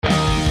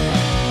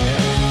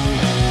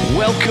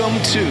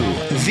Welcome to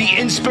the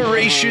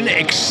Inspiration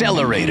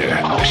Accelerator,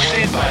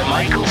 hosted by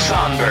Michael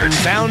Sonberg,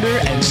 founder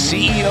and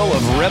CEO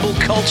of Rebel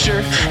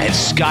Culture and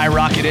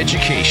Skyrocket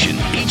Education.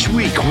 Each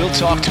week, we'll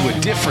talk to a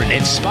different,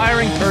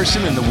 inspiring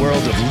person in the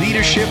world of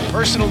leadership,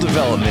 personal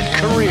development,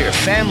 career,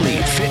 family,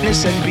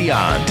 fitness, and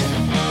beyond.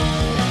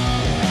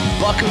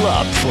 Buckle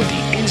up for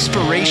the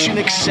Inspiration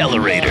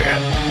Accelerator.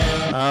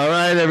 All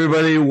right,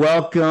 everybody,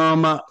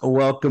 welcome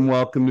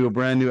to a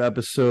brand new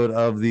episode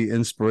of the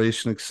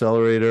Inspiration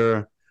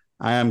Accelerator.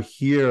 I am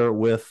here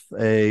with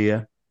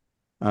a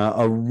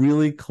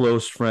really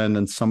close friend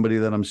and somebody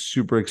that I'm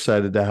super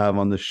excited to have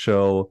on the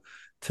show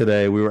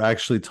today. We were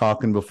actually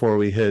talking before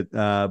we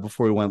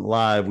went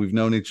live. We've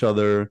known each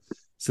other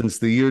since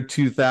the year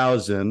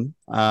 2000,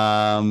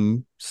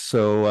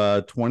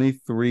 so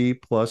 23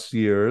 plus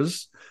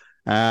years.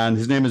 And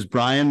his name is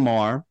Bryan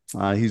Maher.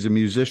 He's a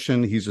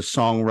musician. He's a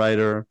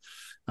songwriter.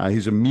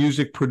 He's a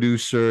music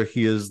producer.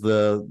 He is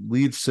the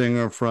lead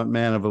singer,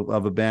 frontman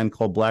of a band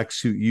called Black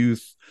Suit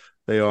Youth.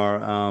 They're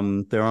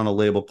on a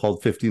label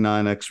called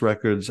 59X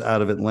Records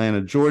out of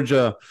Atlanta,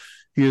 Georgia.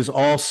 He is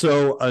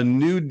also a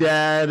new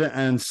dad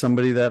and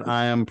somebody that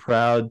I am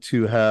proud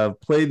to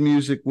have played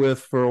music with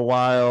for a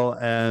while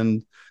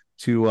and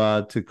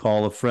to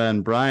call a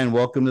friend. Bryan,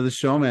 welcome to the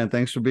show, man.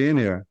 Thanks for being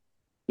here.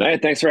 Hey,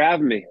 thanks for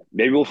having me.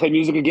 Maybe we'll play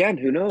music again.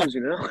 Who knows,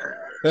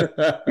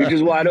 You're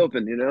just wide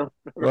open,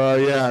 Well,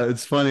 yeah,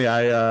 it's funny.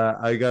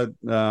 I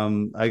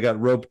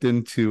got roped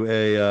into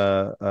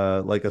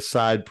a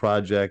side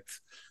project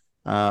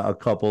a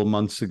couple of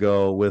months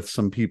ago with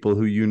some people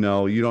who you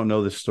don't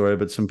know this story,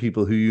 but some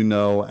people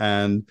who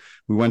and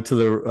we went to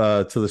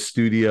the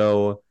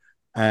studio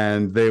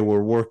and they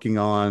were working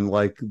on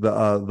like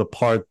the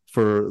part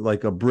for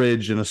like a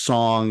bridge in a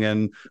song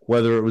and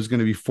whether it was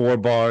going to be 4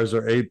 bars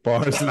or 8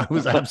 bars, and I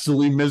was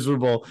absolutely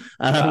miserable.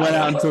 And I went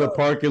out into the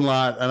parking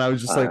lot and I was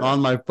just like on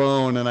my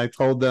phone and I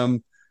told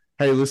them,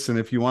 hey, listen,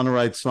 if you want to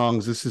write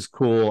songs, this is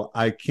cool.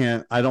 I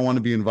don't want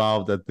to be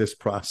involved at this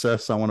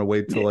process. I want to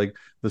wait till like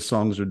the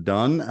songs are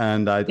done.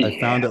 And I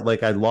found it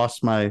like I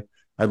lost my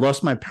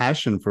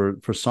passion for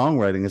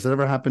songwriting. Has that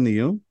ever happened to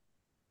you?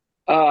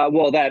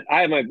 Well, that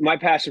I have my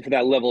passion for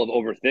that level of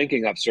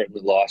overthinking, I've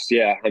certainly lost.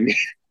 Yeah. I mean,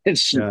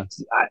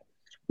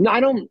 I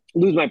don't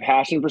lose my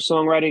passion for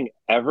songwriting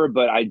ever,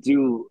 but I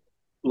do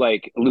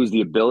like lose the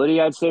ability,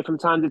 I'd say, from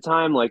time to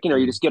time. Like,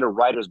 you just get a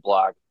writer's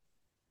block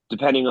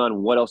depending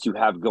on what else you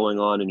have going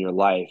on in your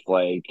life.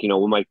 Like,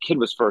 when my kid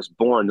was first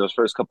born, those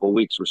first couple of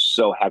weeks were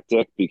so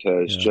hectic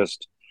because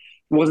just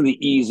it wasn't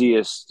the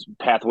easiest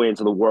pathway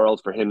into the world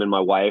for him and my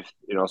wife,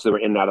 so they were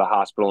in and out of the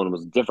hospital and it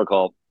was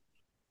difficult.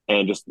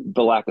 And just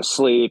the lack of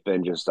sleep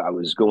and just I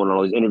was going on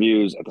all these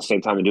interviews at the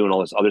same time and doing all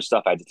this other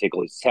stuff. I had to take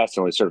all these tests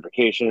and all these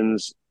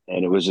certifications.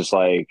 And it was just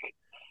like,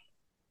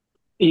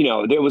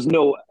 there was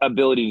no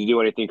ability to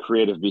do anything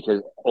creative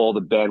because all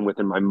the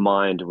bandwidth in my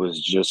mind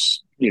was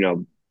just,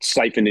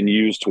 siphoned and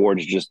used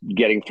towards just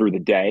getting through the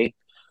day.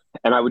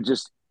 And I would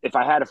just, if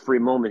I had a free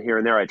moment here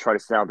and there, I'd try to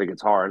sit down at the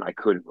guitar and I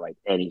couldn't write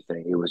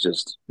anything. It was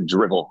just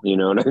dribble, you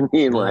know what I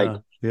mean?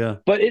 Yeah.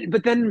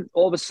 But then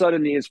all of a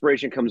sudden the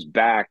inspiration comes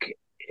back.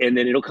 And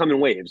then it'll come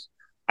in waves.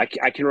 I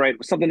can write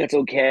something that's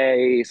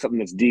okay, something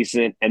that's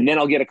decent, and then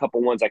I'll get a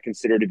couple ones I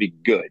consider to be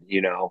good,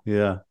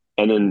 Yeah.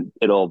 And then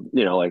it'll,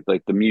 like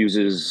the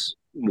muses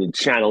will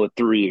channel it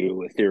through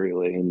you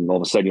ethereally, and all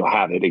of a sudden you'll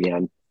have it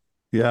again.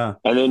 Yeah.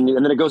 And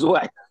then it goes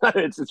away.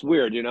 It's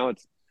weird,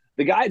 It's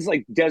the guys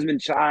like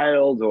Desmond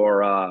Child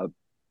or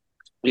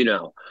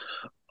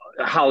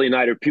Holly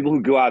Knight, or people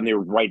who go out and they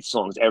write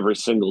songs every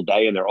single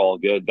day and they're all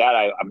good. That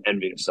I'm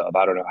envious of.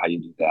 I don't know how you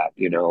do that,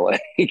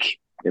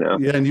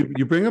 Yeah, and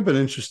you bring up an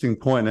interesting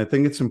point. I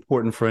think it's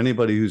important for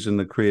anybody who's in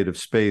the creative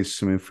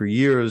space. I mean, for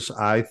years,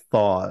 I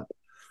thought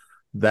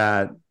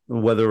that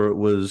whether it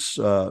was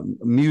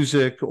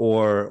music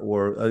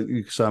or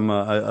because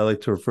I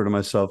like to refer to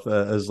myself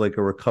as like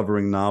a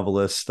recovering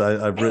novelist.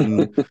 I've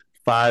written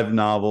 5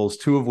 novels,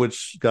 2 of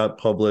which got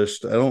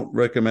published. I don't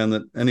recommend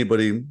that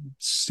anybody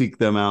seek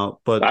them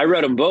out, but I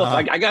read them both.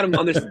 I got them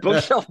on this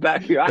bookshelf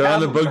back here. They're on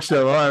the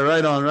bookshelf. All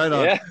right, right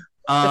on. Yeah.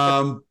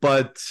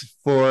 But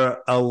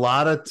for a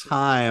lot of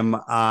time,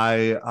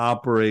 I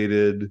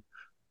operated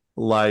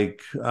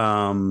like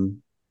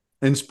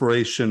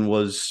inspiration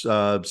was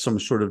some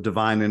sort of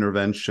divine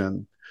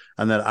intervention,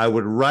 and that I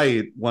would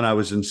write when I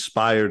was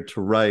inspired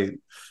to write,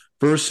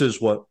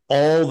 versus what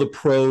all the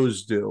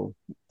pros do.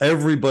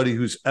 Everybody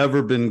who's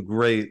ever been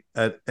great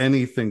at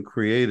anything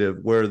creative,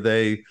 where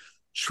they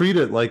treat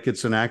it like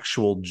it's an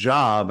actual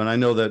job. And I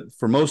know that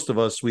for most of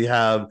us, we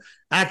have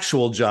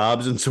actual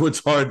jobs, and so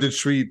it's hard to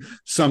treat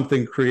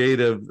something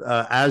creative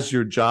as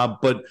your job.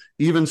 But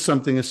even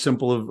something as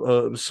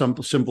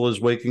simple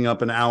as waking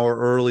up an hour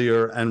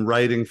earlier and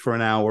writing for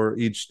an hour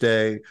each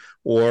day,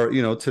 or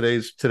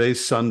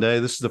today's Sunday.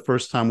 This is the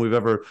first time we've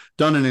ever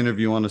done an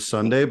interview on a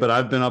Sunday, but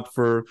I've been up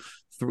for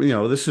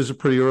this is a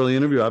pretty early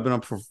interview. I've been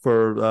up for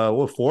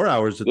 4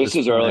 hours at this point. This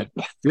is early.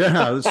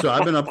 Yeah, so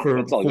I've been up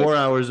for 4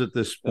 hours at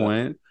this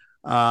point.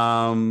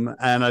 And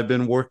I've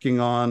been working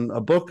on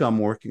a book I'm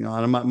working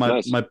on. And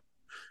nice.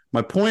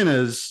 my point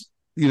is,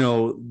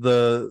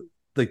 the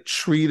like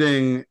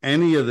treating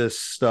any of this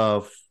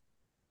stuff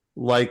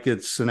like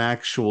it's an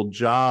actual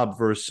job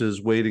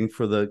versus waiting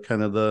for the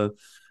kind of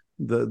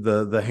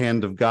the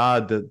hand of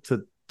God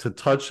to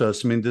touch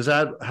us. I mean,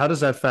 how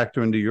does that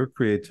factor into your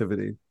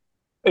creativity?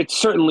 It's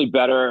certainly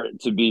better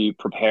to be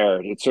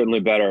prepared. It's certainly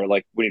better,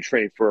 like when you're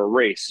training for a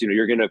race,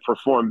 you're going to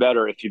perform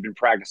better if you've been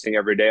practicing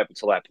every day up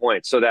until that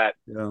point. So that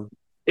Yeah.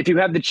 if you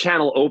have the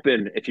channel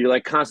open, if you're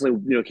like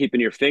constantly, keeping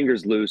your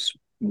fingers loose,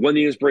 when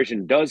the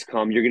inspiration does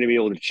come, you're going to be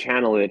able to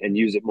channel it and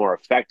use it more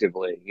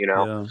effectively.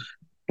 Yeah.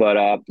 But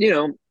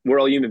we're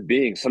all human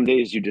beings. Some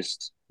days you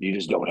just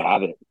don't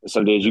have it.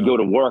 Some days you Yeah. go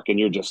to work and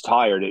you're just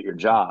tired at your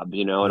job,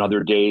 and Yeah.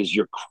 other days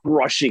you're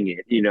crushing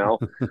it.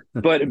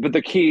 But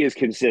the key is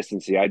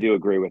consistency. I do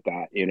agree with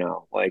that,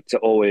 like to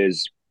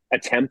always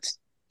attempt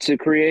to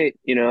create.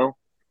 Yeah.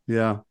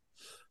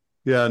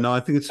 Yeah. No, I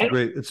think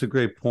it's a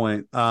great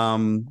point.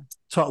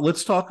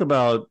 Let's talk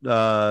about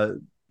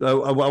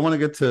I want to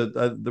get to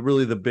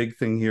the big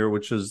thing here,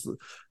 which is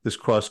this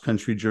cross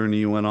country journey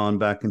you went on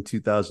back in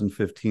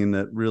 2015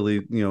 that really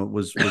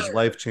was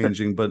life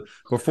changing. But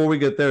before we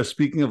get there,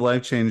 speaking of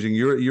life changing,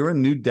 you're a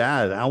new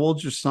dad. How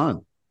old's your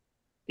son?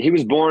 He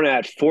was born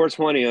at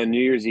 4:20 on New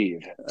Year's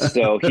Eve,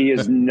 so he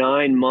is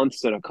 9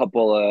 months and a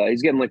couple.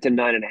 He's getting like to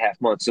 9.5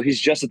 months, so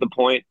he's just at the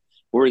point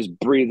where he's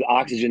breathed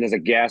oxygen as a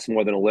gas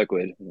more than a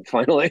liquid.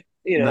 Finally.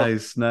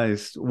 Nice.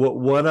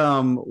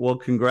 Well,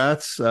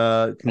 congrats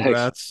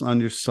Thanks. on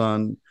your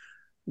son.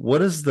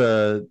 What has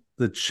the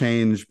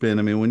change been?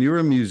 I mean, when you're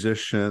a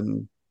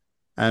musician,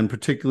 and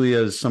particularly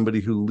as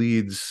somebody who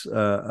leads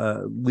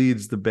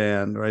the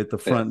band, right, the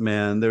front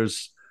man,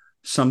 there's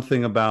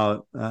something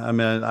about I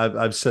mean,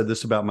 I've said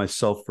this about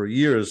myself for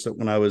years, that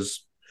when I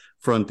was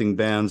fronting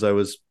bands, I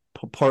was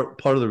part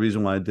of the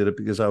reason why I did it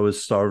because I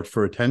was starved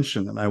for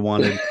attention and I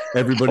wanted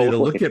everybody to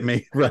look at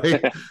me,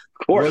 right? Of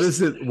course.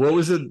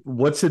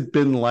 What's it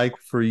been like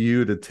for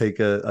you to take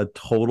a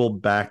total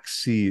back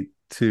seat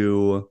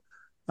to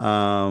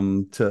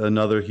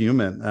another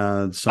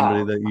human,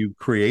 somebody that you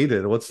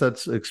created? What's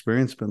that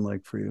experience been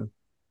like for you?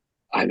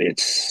 I mean,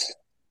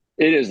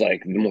 it is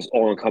like the most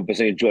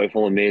all-encompassing,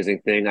 joyful, amazing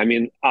thing. I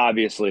mean,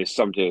 obviously,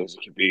 some days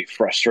it can be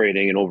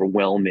frustrating and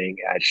overwhelming.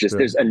 It's just Sure.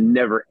 there's a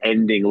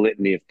never-ending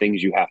litany of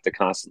things you have to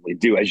constantly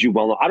do, as you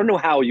well know. I don't know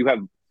how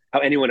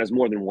anyone has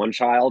more than one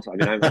child. I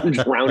mean, I'm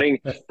drowning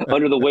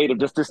under the weight of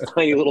just this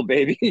tiny little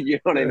baby. You know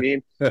what I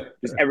mean?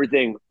 Just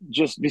everything,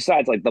 just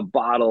besides like the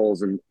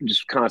bottles and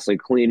just constantly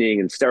cleaning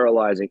and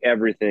sterilizing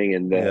everything,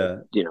 and Yeah.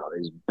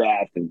 these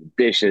bath and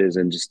dishes,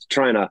 and just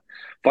trying to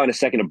find a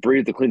second to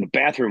breathe to clean the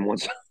bathroom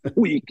once a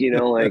week.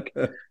 Like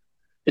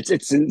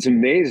it's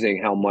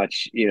amazing how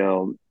much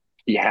you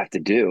have to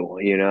do.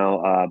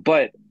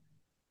 But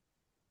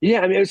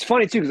yeah, I mean, it was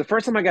funny too because the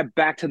first time I got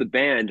back to the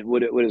band, it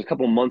was a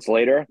couple of months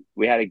later.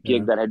 We had a Yeah.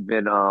 gig that had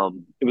been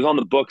it was on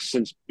the books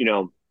since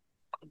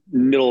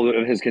middle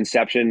of his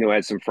conception. We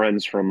had some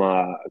friends from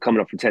coming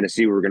up from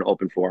Tennessee we were going to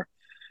open for,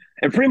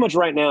 and pretty much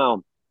right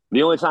now.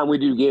 The only time we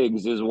do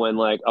gigs is when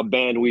like a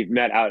band we've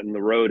met out in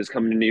the road is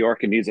coming to New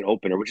York and needs an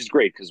opener, which is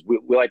great because we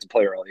like to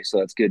play early, so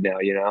that's good now.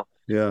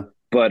 Yeah.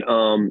 But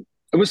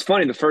it was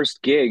funny. The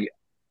first gig, it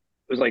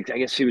was like I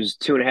guess he was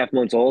 2.5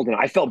 months old, and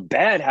I felt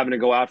bad having to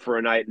go out for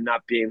a night and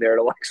not being there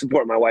to like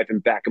support my wife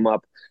and back him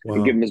up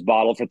and give Wow. him his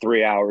bottle for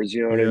 3 hours.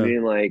 You know what I Yeah.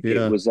 mean? Like it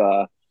Yeah. was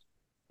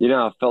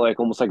it felt like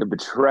almost like a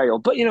betrayal.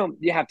 But you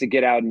have to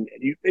get out, and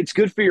it's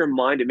good for your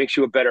mind. It makes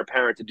you a better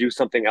parent to do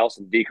something else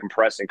and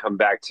decompress and come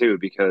back too,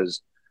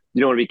 because you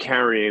don't want to be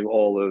carrying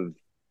all of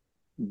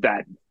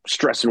that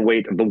stress and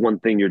weight of the one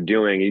thing you're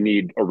doing. You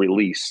need a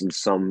release in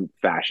some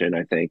fashion,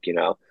 I think,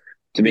 to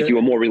make Yeah. you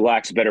a more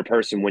relaxed, better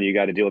person when you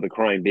got to deal with a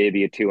crying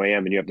baby at 2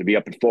 a.m. and you have to be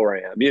up at 4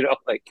 a.m.,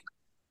 like.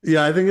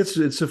 Yeah, I think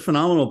it's a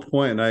phenomenal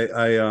point.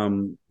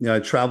 I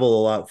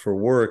travel a lot for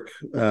work,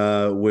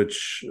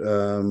 which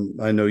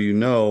I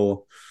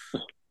know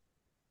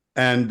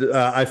and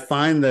I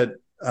find that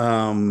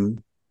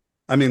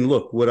I mean,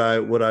 look, would I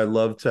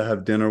love to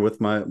have dinner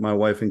with my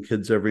wife and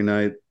kids every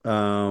night?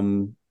 I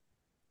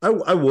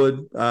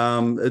would.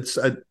 This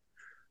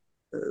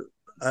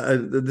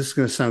is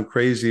going to sound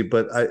crazy,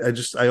 but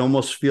I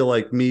almost feel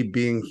like me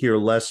being here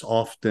less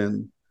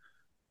often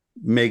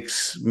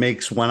makes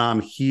when I'm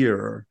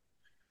here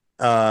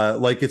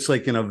like it's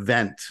like an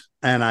event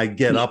and I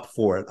get up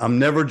for it. I'm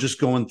never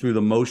just going through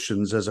the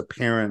motions as a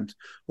parent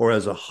or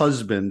as a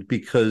husband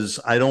because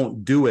I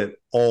don't do it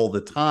all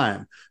the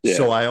time. Yeah.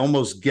 So I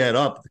almost get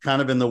up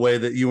kind of in the way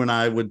that you and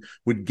I would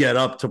get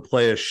up to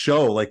play a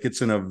show. Like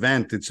it's an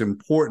event, it's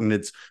important,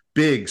 it's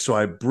big. So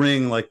I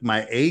bring like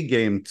my A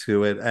game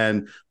to it.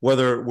 And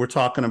whether we're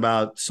talking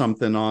about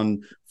something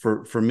on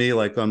for me,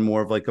 like on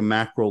more of like a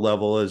macro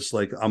level is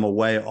like I'm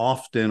away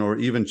often, or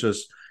even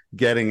just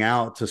getting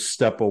out to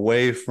step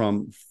away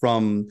from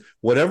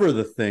whatever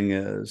the thing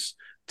is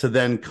to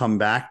then come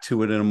back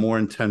to it in a more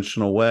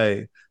intentional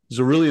way is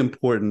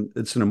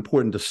an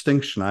important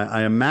distinction.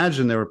 I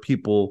imagine there are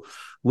people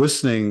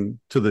listening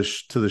to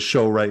the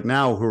show right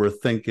now who are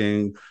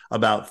thinking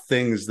about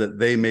things that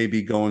they may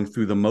be going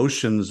through the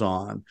motions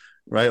on,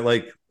 right?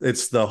 Like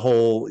it's the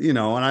whole, and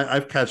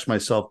I've catch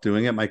myself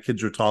doing it. My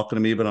kids are talking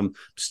to me, but I'm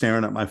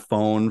staring at my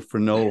phone for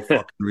no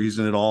fucking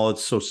reason at all.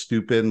 It's so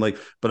stupid. And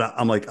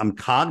I'm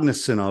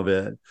cognizant of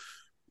it.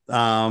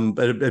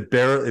 But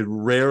it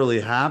rarely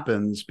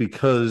happens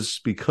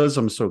because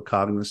I'm so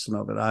cognizant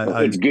of it.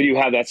 It's good you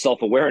have that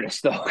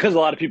self-awareness though, because a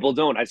lot of people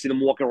don't. I see them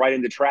walking right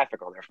into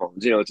traffic on their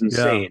phones. It's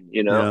insane.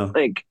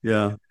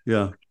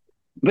 Yeah.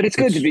 But it's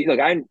good to be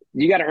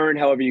you got to earn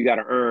however you got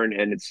to earn,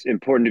 and it's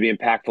important to be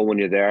impactful when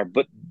you're there.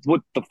 But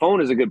what the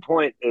phone is a good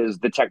point is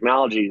the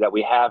technology that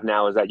we have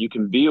now is that you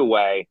can be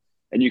away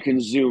and you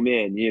can zoom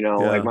in.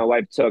 Like my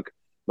wife took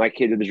my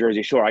kid to the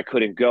Jersey Shore. I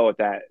couldn't go at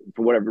that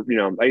for whatever.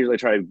 I usually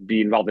try to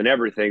be involved in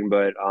everything,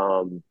 but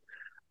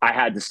I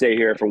had to stay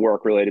here for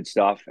work related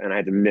stuff, and I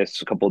had to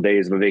miss a couple of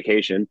days of a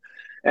vacation.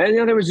 And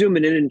they were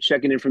zooming in and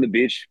checking in from the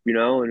beach,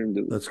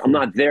 and That's cool. I'm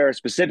not there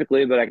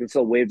specifically, but I can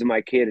still wave to my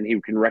kid and he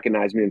can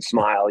recognize me and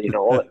smile,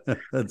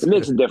 it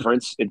makes a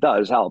difference. It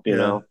does help,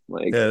 yeah,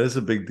 it's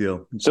a big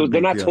deal. So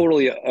they're not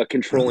totally a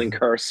controlling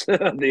curse,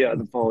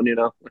 the phone,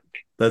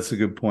 That's a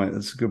good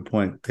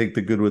point. Take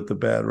the good with the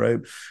bad, right?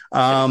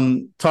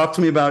 Talk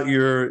to me about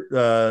your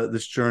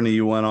this journey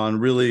you went on.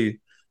 Really,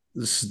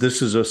 this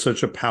is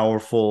such a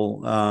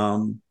powerful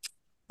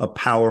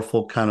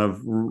kind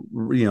of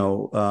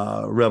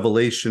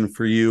revelation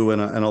for you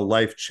and a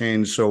life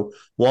change. So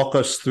walk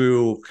us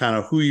through kind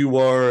of who you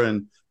are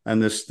and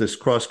this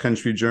cross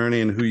country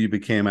journey and who you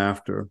became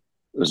after.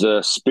 It was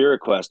a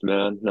spirit quest,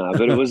 man. No,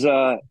 but it was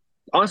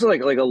honestly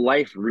like a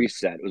life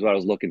reset was what I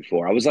was looking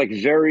for. I was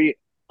very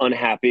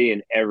unhappy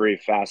in every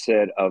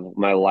facet of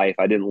my life.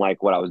 I didn't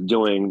like what I was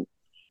doing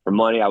for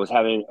money. I was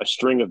having a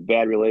string of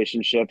bad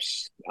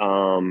relationships,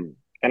 and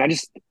I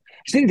just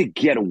needed to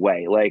get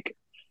away.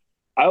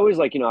 I always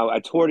I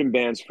toured in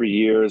bands for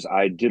years.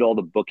 I did all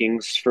the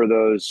bookings for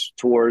those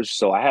tours.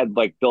 So I had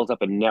built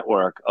up a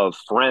network of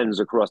friends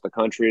across the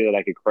country that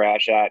I could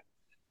crash at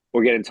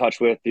or get in touch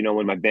with,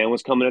 when my band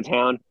was coming to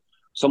town.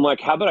 So I'm like,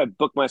 how about I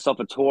book myself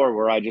a tour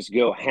where I just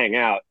go hang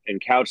out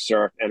and couch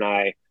surf and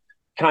I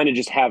kind of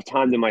just have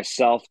time to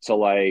myself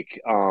to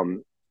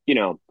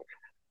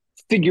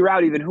figure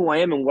out even who I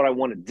am and what I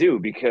want to do,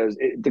 because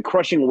the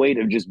crushing weight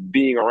of just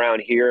being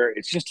around here,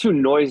 it's just too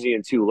noisy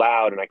and too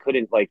loud. And I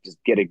couldn't just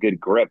get a good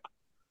grip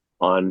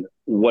on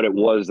what it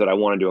was that I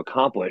wanted to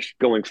accomplish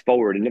going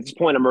forward. And at this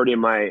point, I'm already in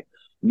my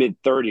mid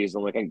 30s.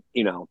 I'm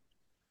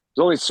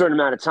there's only a certain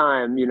amount of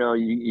time,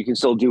 you can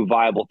still do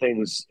viable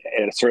things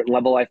at a certain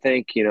level, I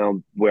think,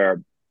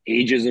 where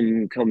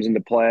ageism comes into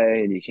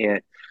play and you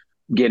can't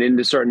get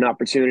into certain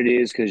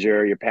opportunities because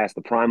you're past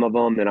the prime of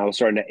them. And I was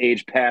starting to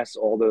age past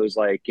all those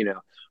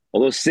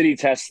all those city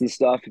tests and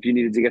stuff. If you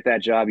needed to get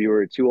that job, you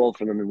were too old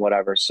for them and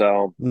whatever.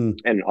 So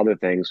and other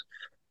things.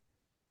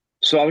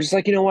 So I was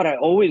just you know what? I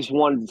always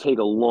wanted to take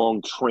a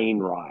long train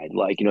ride,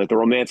 the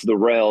Romance of the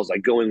Rails,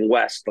 going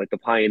west, the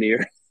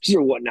Pioneers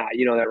or whatnot,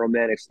 that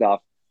romantic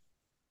stuff.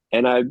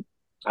 And I'm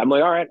all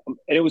right. And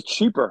it was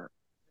cheaper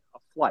a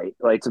flight,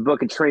 to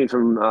book a train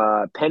from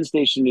Penn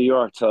Station, New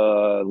York to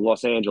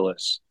Los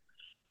Angeles.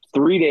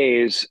 3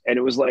 days, and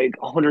it was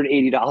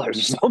 $180 or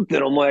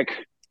something. I'm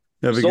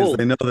because sold.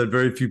 They know that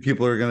very few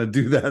people are going to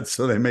do that,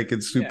 so they make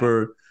it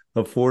super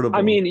affordable.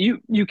 I mean,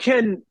 you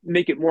can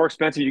make it more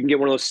expensive. You can get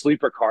one of those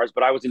sleeper cars,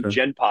 but I was in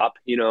Gen Pop,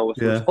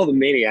 with all the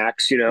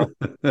maniacs, and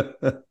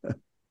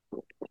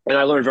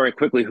I learned very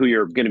quickly who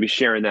you're going to be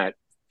sharing that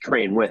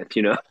train with,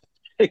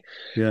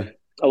 Yeah.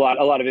 A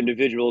lot of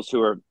individuals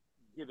who are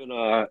given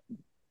 $100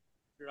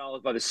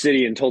 by the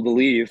city and told to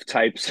leave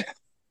types.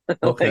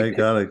 Okay,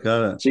 got it.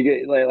 So you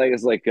get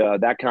it's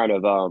that kind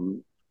of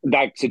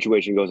that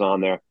situation goes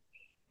on there,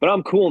 but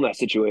I'm cool in that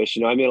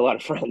situation. I made a lot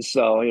of friends,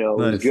 so it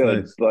was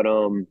good.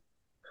 Nice.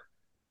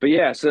 But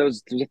yeah, so it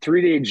was a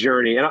 3-day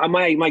journey, and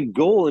my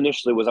goal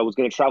initially was I was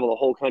going to travel the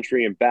whole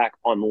country and back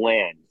on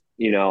land.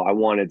 I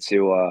wanted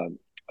to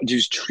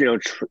just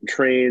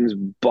trains,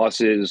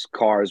 buses,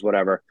 cars,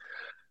 whatever.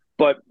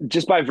 But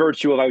just by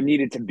virtue of I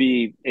needed to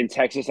be in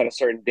Texas at a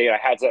certain date, I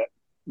had to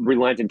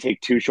relent and take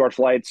 2 short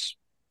flights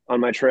on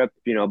my trip,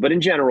 but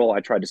in general, I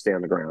tried to stay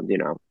on the ground,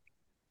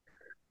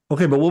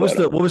 Okay, but what was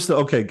the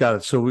okay, got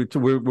it. So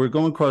we're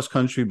going cross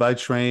country by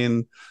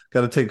train,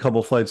 got to take a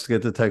couple flights to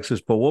get to Texas.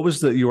 But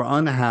you were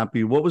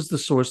unhappy. What was the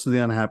source of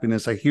the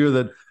unhappiness? I hear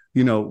that,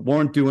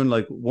 weren't doing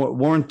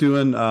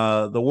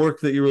the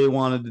work that you really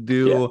wanted to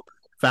do. Yeah.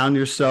 Found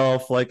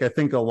yourself, I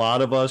think a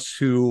lot of us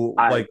who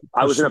I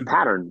was in a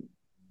pattern.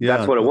 Yeah,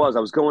 that's what it was.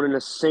 I was going in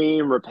the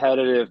same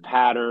repetitive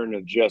pattern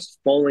of just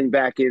falling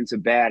back into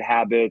bad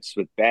habits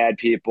with bad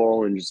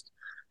people and just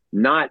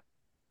not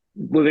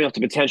living up to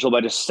potential by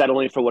just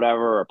settling for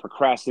whatever or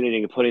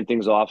procrastinating and putting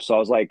things off. So I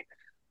was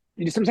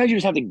sometimes you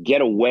just have to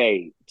get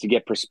away to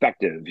get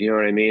perspective. You know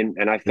what I mean?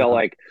 And I felt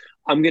like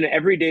I'm going to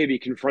every day be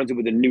confronted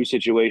with a new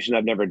situation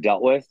I've never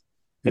dealt with.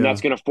 And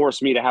that's going to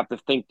force me to have to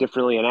think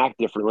differently and act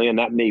differently. And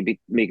that may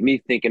make me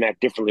think and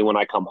act differently when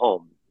I come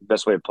home.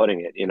 best way of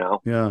putting it, you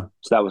know? Yeah.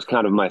 So that was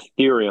kind of my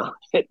theory on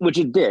it, which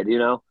it did, you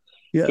know,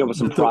 Yeah, came up with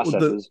some but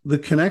processes. the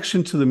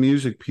connection to the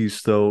music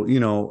piece, though, you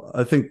know,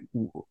 I think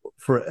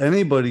for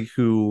anybody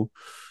who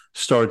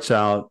starts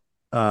out,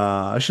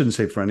 I shouldn't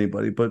say for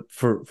anybody, but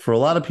for a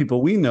lot of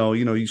people we know,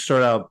 you know, you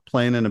start out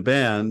playing in a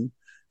band,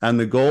 and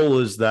the goal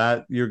is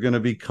that you're going to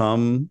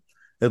become,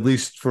 at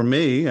least for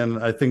me,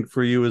 and I think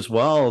for you as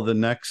well, the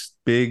next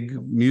big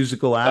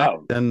musical act,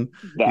 Oh, and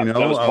you that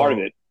know, was part of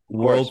a it, of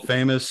course. world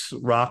famous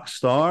rock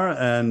star,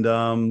 and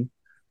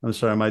I'm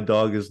sorry, my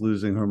dog is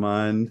losing her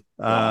mind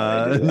They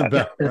do in the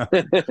background.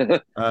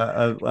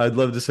 that. I'd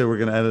love to say we're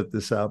going to edit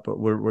this out, but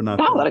we're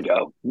not I'll let going it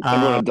go. to.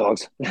 Everyone has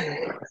dogs.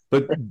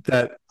 But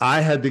that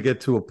I had to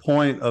get to a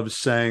point of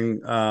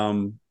saying,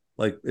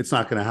 like, it's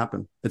not going to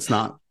happen. It's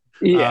not. Um,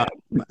 Yeah.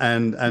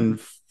 and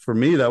for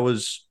me, that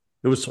was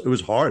it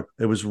was hard.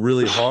 It was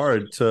really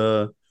hard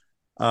to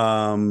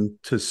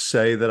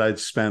say that I'd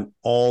spent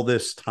all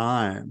this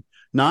time,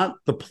 not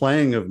the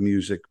playing of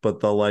music, but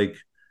the like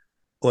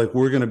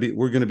we're gonna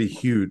be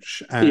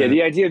huge. Yeah, And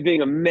the idea of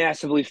being a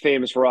massively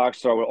famous rock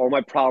star where all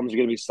my problems are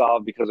going to be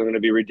solved because I'm going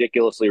to be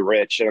ridiculously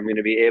rich and I'm going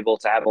to be able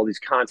to have all these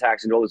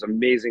contacts and all this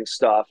amazing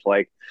stuff.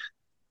 Like,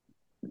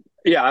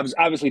 yeah, I was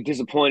obviously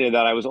disappointed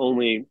that I was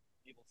only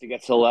able to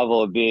get to the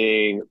level of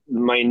being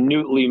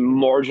minutely,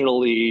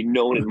 marginally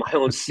known in my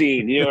own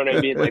scene. You know what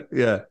I mean? Like,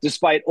 yeah,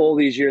 despite all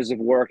these years of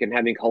work and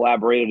having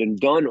collaborated and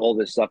done all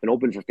this stuff and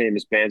opened for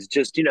famous bands,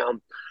 just, you know,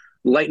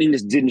 lightning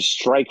just didn't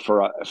strike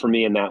for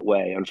me in that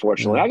way.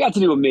 Unfortunately, yeah, I got to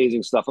do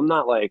amazing stuff. I'm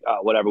not like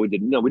whatever we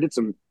did. No, we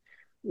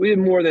did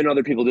more than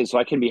other people did, so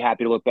I can be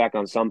happy to look back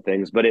on some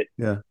things. But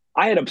yeah,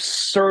 I had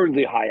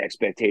absurdly high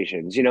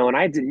expectations, you know, and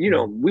I did, you yeah,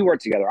 know, we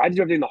worked together. I did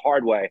everything the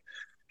hard way,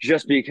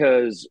 just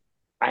because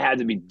I had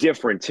to be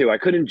different too. I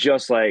couldn't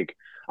just like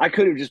I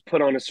could have just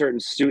put on a certain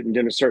suit and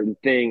done a certain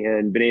thing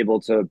and been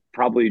able to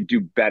probably do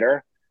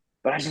better.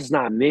 But that's just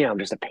not me. I'm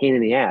just a pain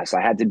in the ass.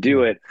 I had to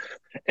do yeah,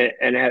 it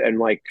and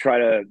like try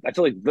to. I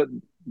feel like the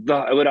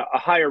with a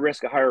higher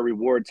risk, a higher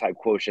reward type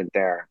quotient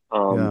there.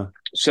 yeah.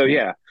 So Well,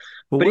 yeah,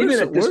 but but even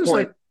at where this does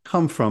point, that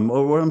come from?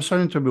 Or where I'm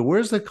starting to be,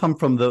 where does that come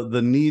from?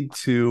 The need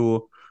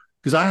to,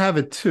 because I have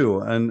it too,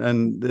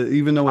 and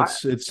even though I,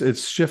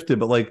 it's shifted,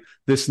 but like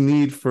this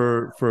need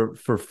for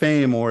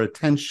fame or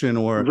attention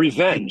or people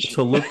revenge.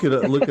 to look at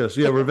us.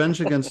 Yeah,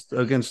 revenge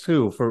against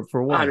who? For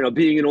I what? don't know,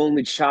 being an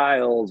only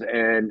child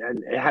and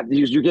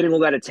you're getting all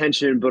that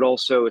attention, but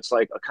also it's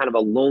like a kind of a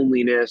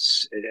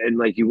loneliness and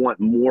like you want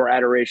more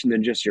adoration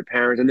than just your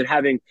parents. And then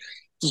having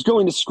just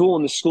going to school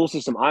in the school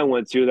system I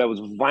went to that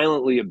was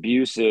violently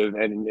abusive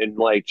and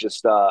like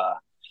just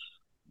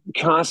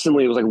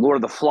constantly it was like Lord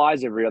of the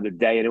Flies every other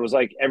day. And it was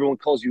like everyone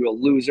calls you a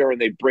loser and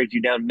they break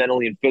you down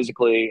mentally and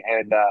physically.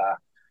 And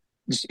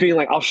just being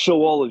like, I'll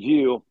show all of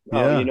you, you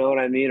Yeah, know what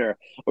I mean?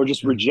 Or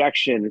just yeah.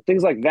 rejection,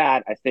 things like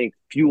that, I think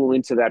fuel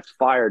into that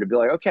fire to be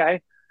like,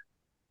 okay.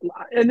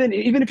 And then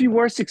even if you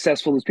were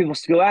successful, those people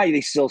still go,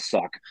 they still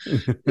suck.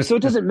 So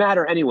it doesn't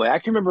matter anyway. I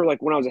can remember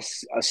like when I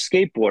was a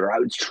skateboarder, I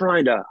was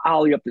trying to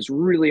ollie up this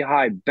really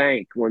high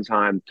bank one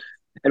time.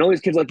 And all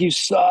these kids like, you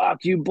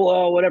suck, you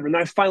blow, whatever. And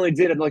then I finally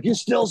did it. Like, you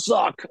still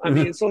suck. I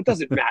mean, so it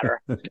doesn't matter.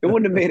 It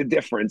wouldn't have made a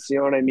difference. You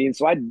know what I mean?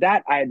 So I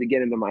had to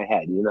get into my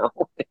head, you know?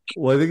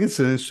 Well, I think it's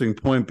an interesting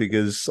point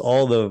because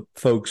all the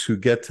folks who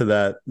get to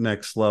that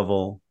next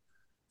level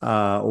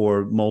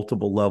or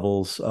multiple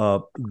levels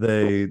up,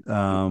 they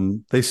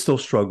still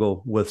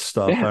struggle with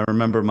stuff. Yeah. I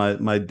remember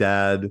my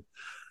dad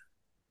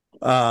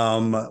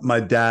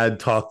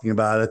talking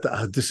about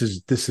it. This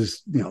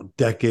is you know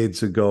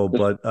decades ago,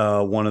 but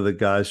one of the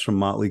guys from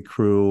Motley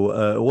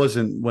Crue, it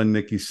wasn't when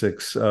Nikki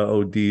Sixx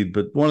OD'd,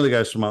 but one of the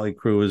guys from Motley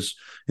Crue was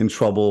in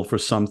trouble for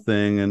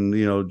something, and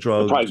you know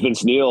drugs. Probably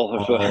Vince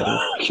Neil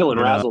killing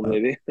Yeah, Razzle,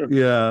 maybe.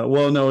 yeah.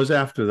 Well, no, it was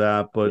after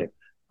that, Yeah.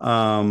 but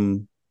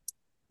um,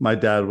 my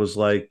dad was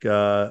like,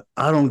 I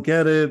don't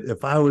get it.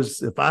 If I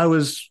was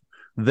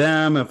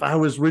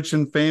rich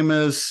and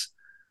famous,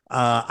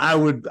 I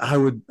would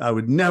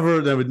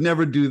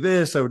never do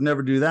this. I would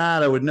never do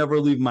that. I would never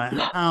leave my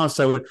house.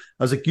 I was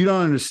like, you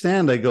don't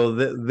understand. I go,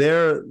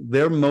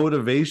 their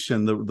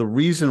motivation, the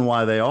reason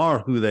why they are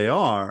who they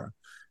are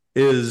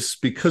is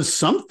because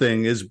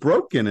something is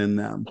broken in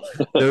them.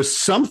 There's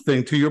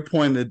something, to your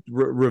point, that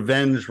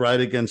revenge, right,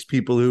 against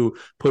people who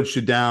put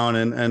you down,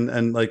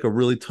 and like a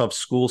really tough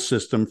school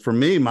system. For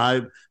me,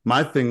 my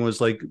thing was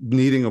like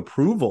needing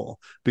approval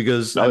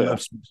because Oh, I'm yeah.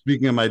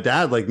 speaking of my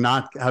dad, like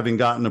not having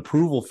gotten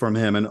approval from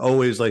him, and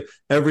always like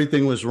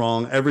everything was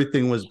wrong,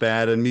 everything was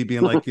bad, and me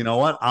being like, you know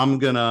what, I'm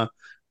gonna,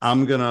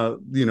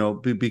 you know,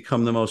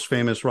 become the most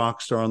famous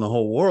rock star in the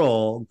whole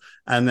world,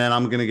 and then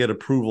I'm gonna get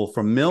approval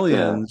from Yeah.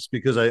 millions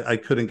because I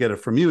couldn't get it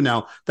from you.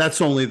 Now that's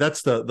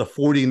the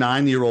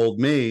 49-year-old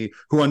me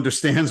who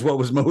understands what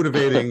was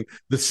motivating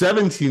the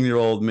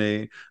 17-year-old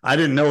me. I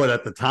didn't know it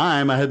at the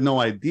time. I had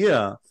no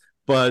idea,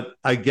 but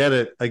I get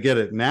it. I get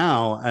it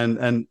now,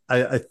 and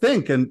I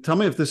think, and tell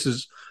me if this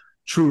is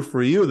true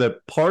for you,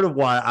 that part of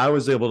why I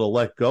was able to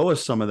let go of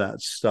some of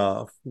that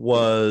stuff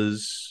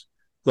was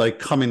like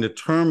coming to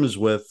terms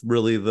with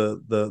really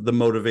the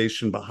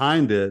motivation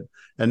behind it,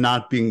 and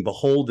not being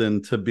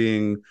beholden to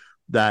being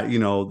that,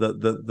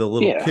 the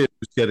little Yeah, kid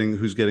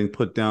who's getting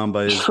put down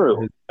by true.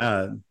 his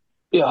dad.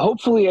 Yeah,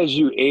 hopefully as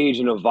you age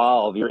and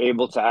evolve, you're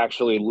able to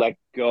actually let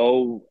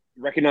go,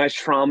 recognize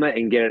trauma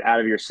and get it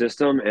out of your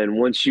system. And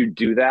once you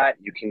do that,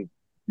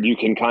 you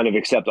can kind of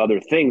accept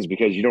other things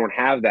because you don't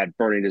have that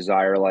burning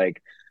desire.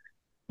 Like,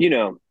 you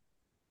know,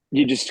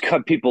 you just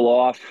cut people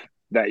off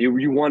that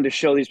you wanted to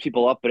show these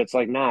people up, but it's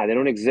like, nah, they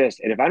don't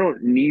exist. And if I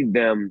don't need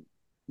them,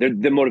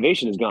 the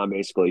motivation is gone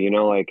basically,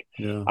 like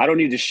Yeah, I don't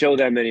need to show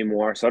them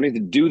anymore. So I don't need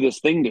to do this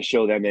thing to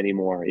show them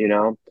anymore.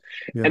 And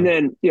yeah,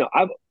 then,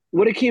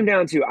 what it came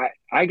down to,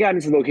 I got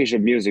into the vocation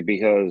of music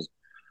because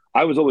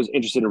I was always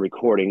interested in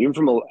recording,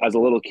 even as a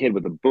little kid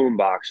with a boom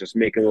box, just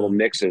making little yeah,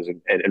 mixes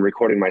and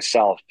recording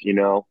myself.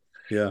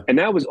 yeah, And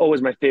that was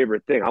always my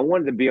favorite thing. I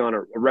wanted to be on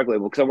a record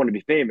label because I wanted to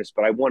be famous,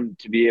 but I wanted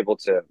to be able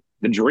to.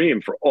 The dream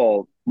for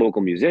all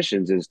local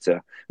musicians is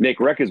to make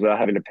records without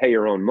having to pay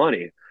your own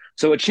money.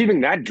 So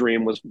achieving that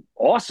dream was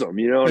awesome.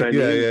 You know what I yeah,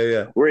 mean? yeah,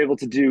 yeah, We're able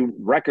to do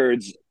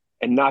records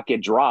and not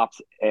get dropped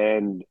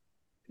and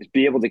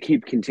be able to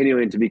keep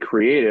continuing to be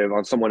creative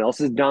on someone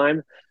else's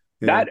dime.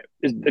 yeah. That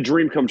is a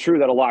dream come true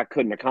that a lot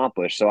couldn't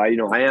accomplish. So I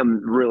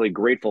am really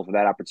grateful for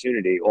that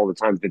opportunity all the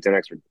time. It's an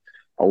extra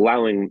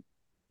allowing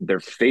their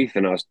faith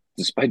in us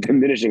despite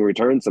diminishing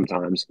returns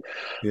sometimes.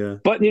 Yeah.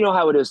 But you know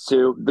how it is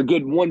too. The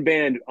good one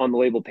band on the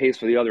label pays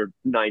for the other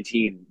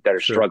 19 that are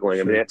Sure, struggling.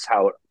 I mean, sure. that's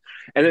how it,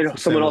 and It's then the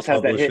same someone with else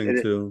has that hit publishing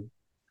and too.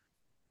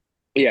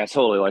 yeah,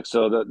 totally. Like,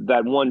 so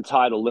that one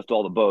tide will lift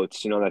all the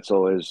boats, that's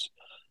always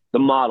the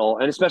model.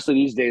 And especially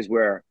these days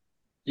where,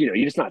 you're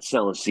just not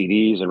selling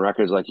CDs and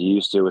records like you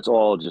used to. It's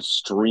all just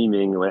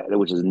streaming,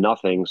 which is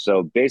nothing.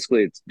 So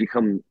basically it's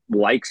become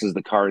likes as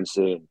the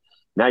currency.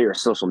 Now you're a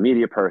social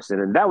media person.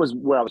 And that was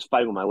where I was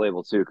fighting with my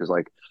label too. Cause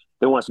like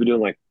they want us to be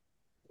doing like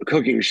a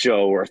cooking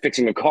show or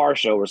fixing a car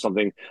show or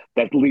something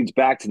that leads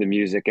back to the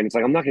music. And it's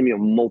like, I'm not going to be a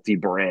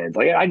multi-brand.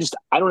 Like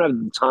I don't have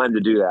the time to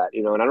do that.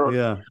 And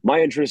Yeah,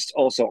 my interests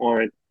also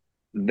aren't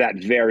that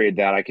varied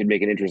that I could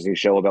make an interesting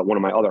show about one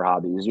of my other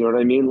hobbies. You know what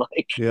I mean?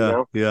 Like,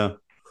 yeah, yeah.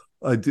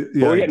 I do. but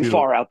Yeah, we're I getting do.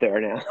 far out there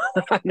now.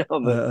 I know,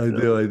 but I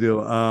do. I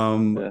do.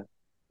 yeah.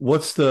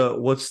 What's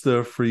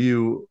the for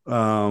you?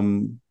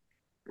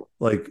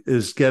 Like,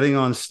 is getting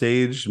on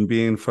stage and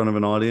being in front of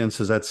an audience,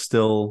 is that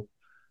still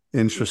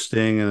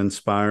interesting and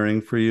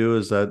inspiring for you?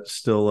 Is that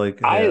still like,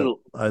 hey,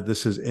 I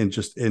this is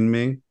just in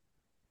me?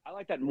 I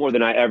like that more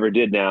than I ever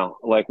did now.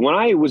 Like when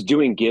I was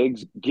doing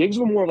gigs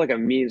were more like a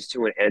means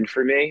to an end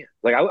for me.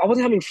 Like I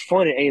wasn't having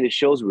fun at any of the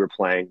shows we were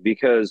playing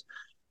because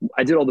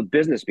I did all the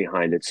business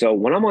behind it. So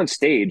when I'm on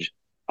stage,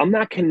 I'm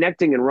not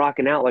connecting and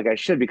rocking out like I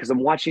should because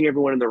I'm watching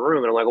everyone in the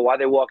room and I'm like, well, why are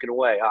they walking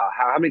away?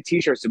 How many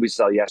t-shirts did we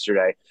sell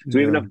yesterday? Do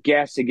we have Yeah, enough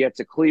gas to get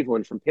to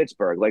Cleveland from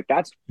Pittsburgh? Like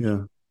that's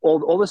yeah,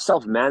 all the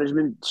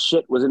self-management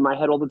shit was in my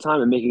head all the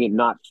time and making it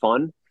not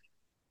fun.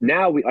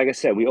 Now like I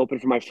said, we open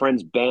for my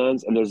friends'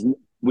 bands and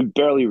we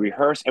barely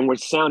rehearse and we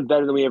sound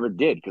better than we ever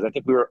did because I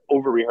think we were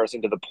over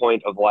rehearsing to the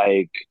point of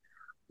like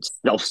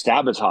self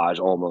sabotage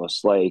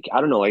almost. Like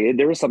I don't know, like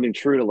there is something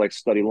true to like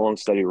study long,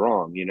 study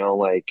wrong.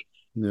 Like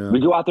yeah, we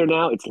go out there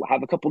now, it's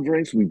have a couple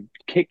drinks,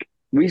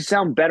 we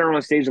sound better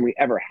on stage than we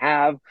ever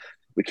have.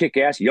 We kick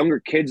ass. Younger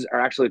kids are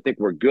actually think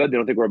we're good. They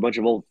don't think we're a bunch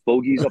of old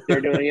fogies up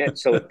there doing it.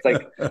 So it's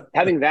like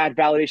having that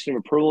validation of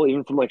approval,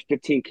 even from like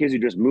 15 kids who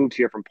just moved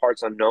here from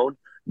parts unknown.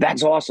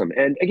 That's awesome.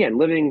 And again,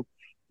 living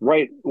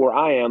right where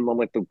I am on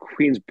like the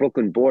Queens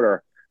Brooklyn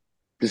border,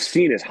 the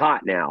scene is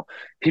hot now.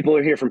 People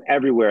are here from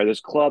everywhere.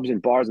 There's clubs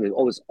and bars and there's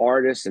all this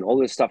artists and all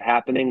this stuff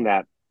happening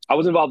that I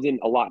was involved in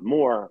a lot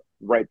more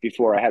right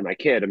before I had my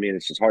kid. I mean,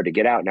 it's just hard to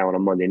get out now on a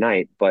Monday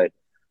night, but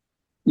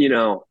you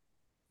know,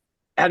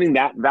 having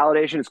that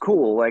validation is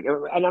cool. Like,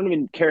 I don't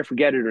even care if we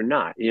get it or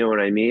not. You know what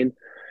I mean?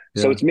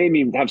 So yeah, it's made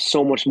me have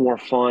so much more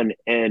fun.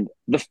 And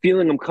the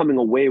feeling I'm coming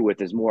away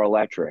with is more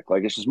electric.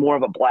 Like, it's just more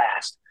of a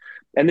blast.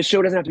 And the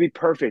show doesn't have to be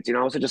perfect.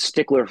 I was such a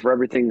stickler for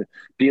everything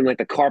being like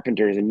the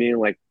Carpenters and being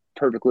like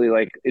perfectly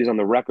like is on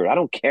the record. I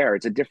don't care.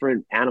 It's a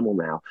different animal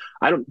now.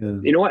 I don't,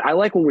 yeah, you know what? I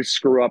like when we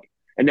screw up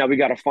and now we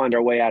got to find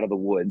our way out of the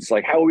woods.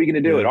 Like, how are we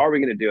going to do it? yeah. Are we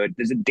going to do it?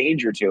 There's a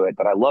danger to it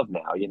that I love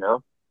now? It's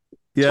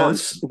Yeah, fun.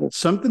 it's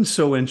something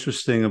so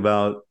interesting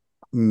about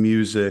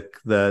music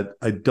that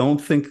I don't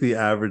think the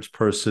average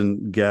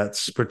person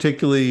gets,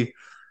 particularly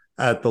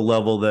at the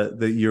level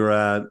that you're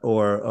at,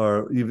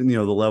 or even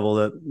the level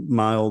that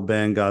my old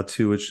band got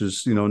to, which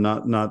is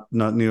not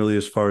nearly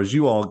as far as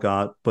you all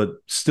got, but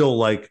still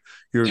like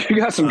you're You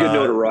got some good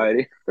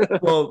notoriety.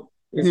 well,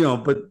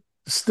 but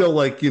still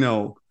like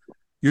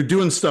you're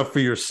doing stuff for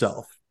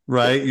yourself,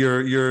 right?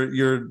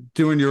 You're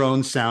doing your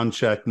own sound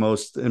check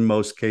in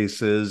most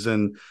cases,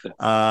 and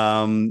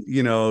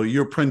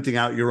you're printing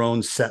out your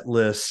own set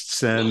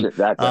lists, and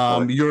That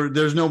definitely.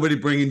 there's nobody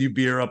bringing you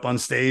beer up on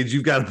stage.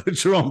 You've got to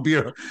put your own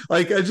beer,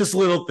 like just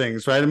little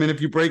things, right? I mean,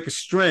 if you break a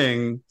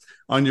string,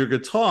 on your No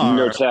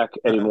guitar. tech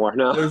anymore.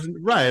 No.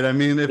 Right. I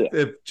mean, Yeah.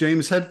 if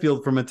James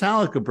Hetfield from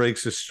Metallica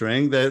breaks a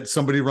string, that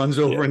somebody runs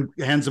over and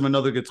hands him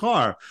another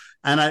guitar.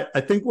 And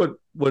I think what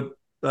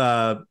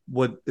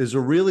is a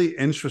really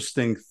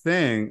interesting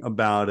thing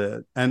about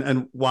it,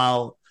 and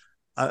while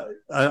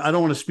I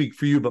don't want to speak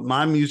for you, but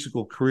my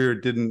musical career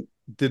didn't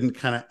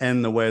kind of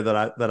end the way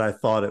that I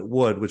thought it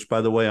would, which,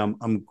 by the way,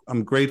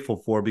 I'm grateful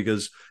for,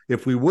 because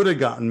if we would have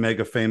gotten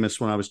mega famous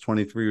when I was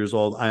 23 years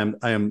old, I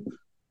am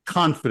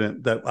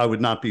confident that I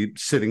would not be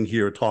sitting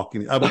here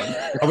talking. I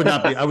would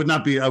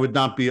not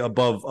be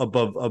above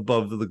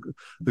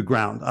the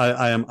ground.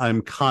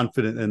 I'm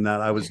confident in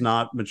that. I was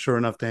not mature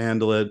enough to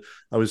handle it.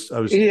 I was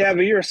Yeah,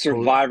 but you're a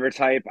survivor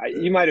type.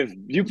 You would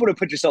have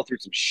put yourself through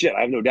some shit.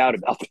 I have no doubt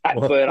about that.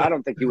 Well, but I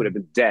don't think you would have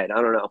been dead.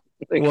 I don't know.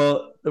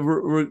 Well,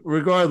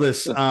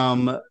 regardless,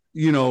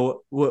 you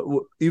know,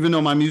 even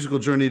though my musical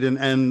journey didn't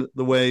end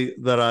the way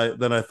that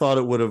I thought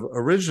it would have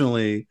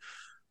originally,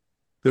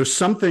 there's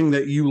something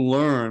that you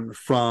learn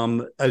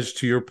from, as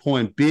to your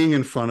point, being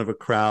in front of a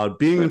crowd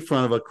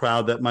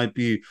that might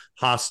be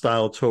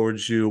hostile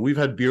towards you. We've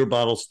had beer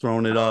bottles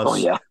thrown at us. Oh,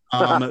 yeah.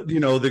 You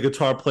know, the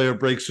guitar player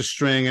breaks a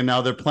string and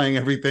now they're playing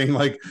everything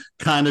like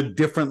kind of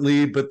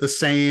differently, but the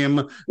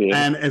same.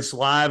 Yeah. And it's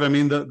live. I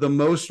mean, the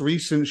most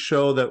recent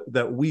show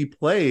that we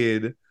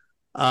played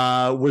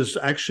was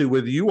actually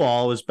with you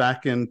all. It was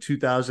back in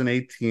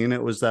 2018.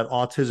 It was that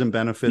autism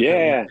benefit.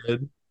 Yeah. That we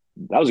did.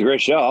 That was a great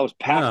show. I was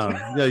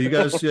packed. Yeah, you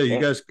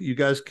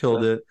guys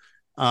killed it.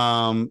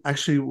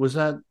 Actually, was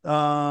that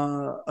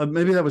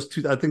maybe that was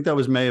I think that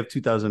was May of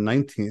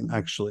 2019,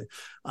 actually.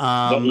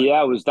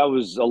 That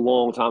was a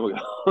long time ago.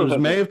 It was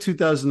May of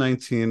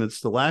 2019. It's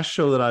the last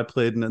show that I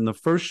played, and the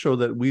first show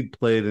that we'd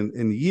played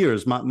in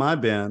years, my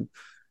band.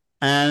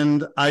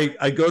 And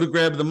I go to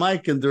grab the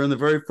mic, and during the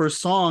very first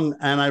song,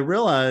 and I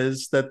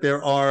realize that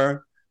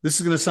this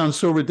is going to sound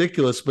so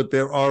ridiculous, but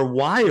there are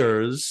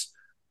wires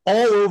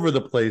all over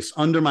the place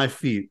under my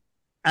feet,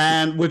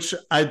 and which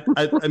I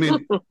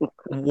mean,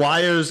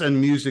 wires and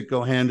music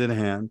go hand in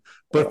hand,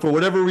 but for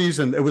whatever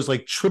reason it was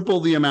like triple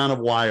the amount of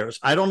wires.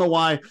 I don't know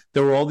why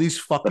there were all these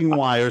fucking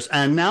wires,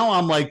 and now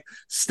I'm like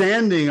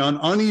standing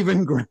on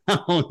uneven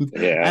ground.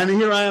 And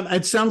here I am.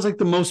 It sounds like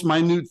the most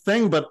minute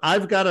thing, but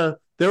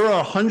there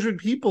are 100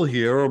 people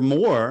here or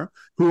more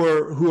who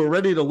are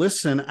ready to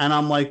listen, and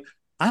I'm like,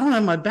 I don't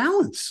have my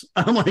balance.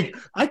 I'm like,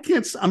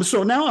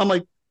 I'm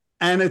like,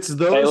 and it's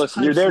those. Hey,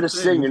 listen, you're there to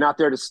sing. You're not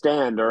there to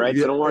stand. All right.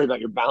 Yeah, so don't worry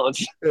about your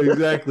balance.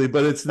 Exactly.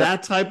 But it's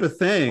that type of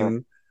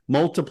thing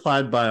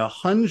multiplied by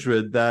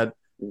 100 that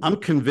I'm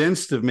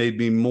convinced have made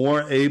me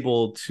more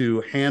able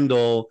to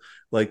handle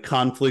like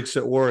conflicts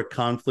at work,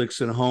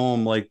 conflicts at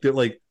home.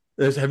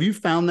 Have you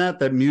found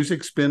that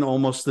music's been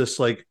almost this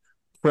like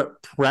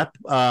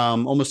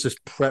almost this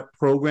prep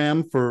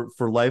program for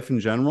life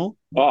in general?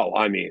 Oh,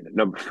 I mean,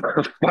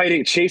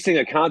 chasing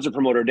a concert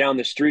promoter down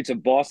the streets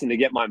of Boston to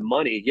get my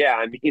money. Yeah,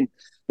 I mean,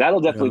 that'll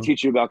definitely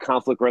teach you about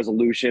conflict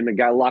resolution. The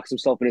guy locks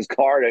himself in his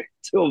car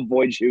to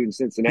avoid you in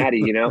Cincinnati,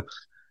 you know.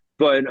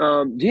 But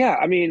yeah,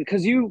 I mean,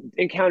 because you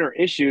encounter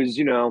issues,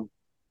 you know.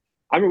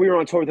 I mean, we were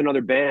on tour with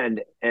another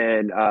band,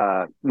 and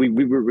we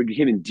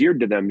became endeared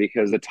to them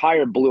because the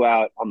tire blew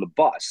out on the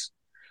bus,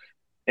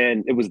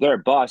 and it was their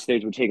bus. They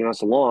were taking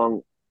us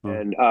along.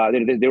 And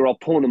they were all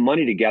pulling the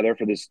money together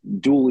for this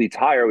dually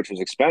tire, which was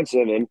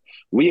expensive. And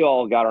we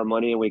all got our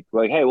money, and we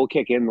were like, hey, we'll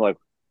kick in. Like,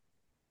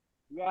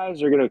 you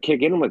guys are going to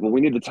kick in? I'm like, well, we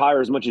need the tire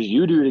as much as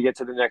you do to get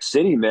to the next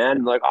city, man.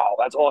 And like, oh,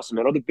 that's awesome,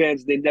 man. Other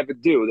bands, they never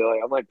do.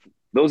 I'm like,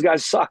 those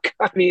guys suck.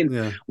 I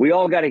mean, we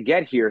all got to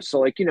get here.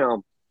 So, like, you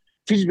know,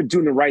 she's been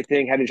doing the right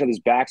thing, having each other's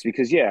backs,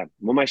 because,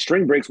 when my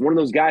string breaks, one of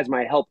those guys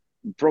might help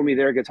throw me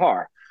their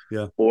guitar.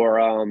 Yeah. Or,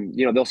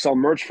 you know, they'll sell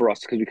merch for us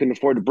because we couldn't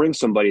afford to bring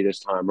somebody this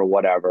time or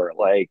whatever.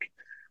 Like,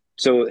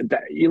 so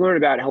you learn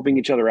about helping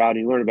each other out, and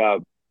you learn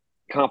about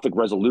conflict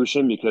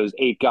resolution, because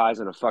 8 guys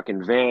in a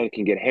fucking van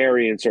can get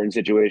hairy in certain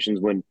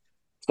situations when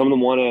some of them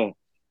want to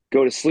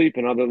go to sleep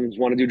and others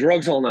want to do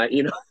drugs all night,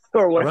 you know,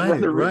 or whatever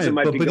other reason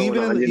might be going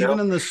on. Even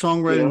in the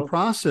songwriting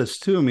process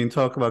too, I mean,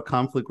 talk about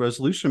conflict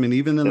resolution. I mean,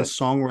 even in the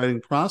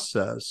songwriting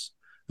process,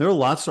 there are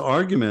lots of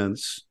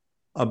arguments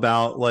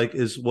about like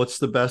what's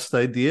the best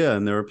idea,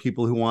 and there are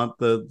people who want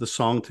the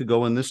song to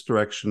go in this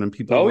direction, and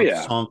people who want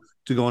the song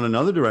to go in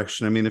another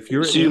direction. I mean, if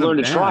you're you learn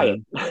to try it.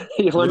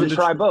 You learn to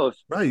try both.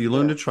 Right. You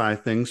learn to try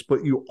things,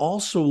 but you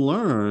also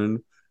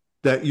learn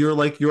that your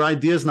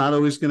idea is not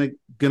always gonna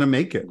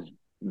make it.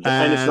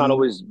 And it's not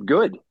always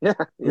good. Yeah.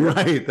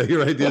 Right. That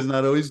your idea is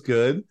not always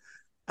good.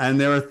 And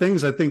there are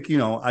things, I think, you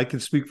know, I can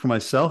speak for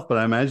myself, but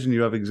I imagine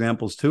you have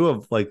examples too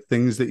of like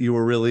things that you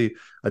were really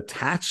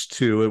attached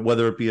to,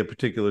 whether it be a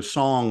particular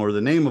song or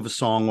the name of a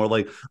song, or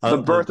like the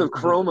birth of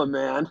Chroma,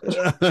 man.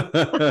 I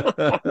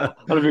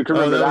don't know if you can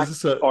remember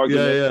that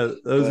argument. Yeah.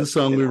 That was a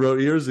song we wrote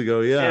years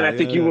ago. Yeah. And I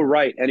think you were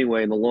right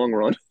anyway in the long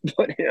run.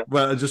 But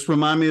well, just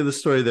remind me of the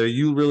story there.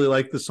 You really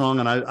liked the song,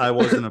 and I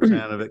wasn't a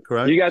fan of it,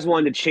 correct? You guys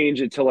wanted to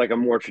change it to like a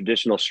more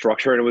traditional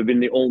structure, and it would have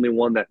been the only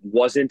one that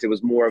wasn't. It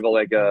was more of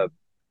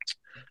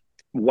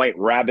White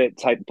Rabbit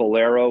type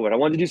bolero, and I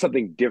wanted to do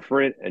something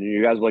different. And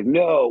you guys were like,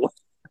 no,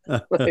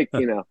 like,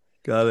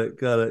 Got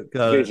it.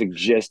 basic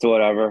gist,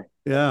 whatever.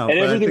 Yeah, And but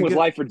I everything think was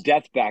life or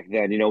death back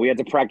then. We had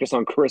to practice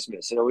on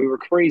Christmas. We were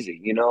crazy.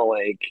 we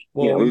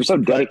We were used so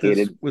to practice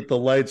dedicated. with the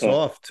lights Yeah.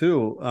 off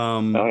too.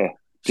 Oh yeah.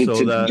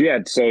 So that Yeah.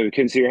 So you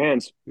couldn't see your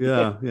hands.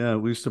 yeah,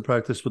 we used to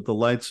practice with the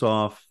lights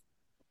off.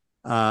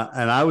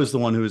 And I was the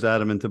one who was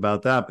adamant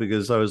about that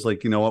because I was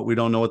like, you know what, we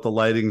don't know what the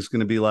lighting's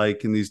going to be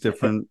like in these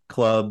different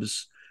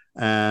clubs.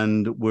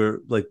 And we're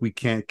like, we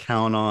can't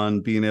count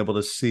on being able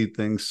to see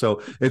things.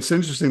 So it's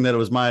interesting that it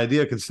was my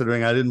idea,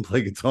 considering I didn't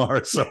play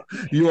guitar. So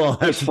you all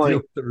had It's to deal funny.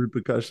 with the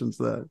repercussions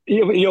of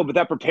that. But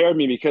that prepared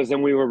me because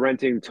then we were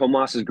renting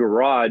Tomas's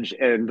garage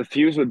and the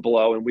fuse would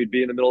blow and we'd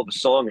be in the middle of a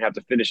song and have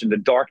to finish in the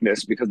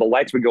darkness because the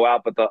lights would go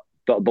out, but the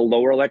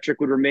lower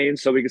electric would remain.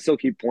 So we could still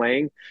keep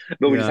playing,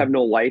 but we just Yeah. have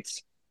no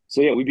lights.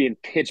 So yeah, we'd be in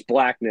pitch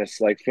blackness,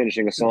 like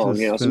finishing a song,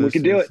 Just so we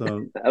could finishing. do it.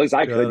 So At least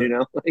I could,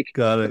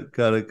 got it.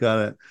 like, Got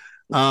it.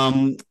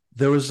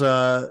 There was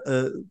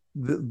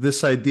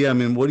this idea. I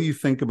mean, what do you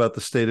think about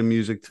the state of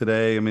music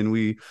today? I mean,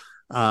 we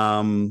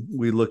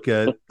look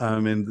at. I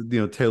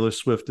mean, Taylor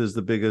Swift is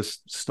the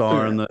biggest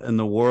star in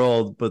the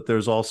world, but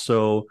there's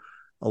also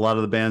a lot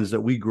of the bands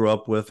that we grew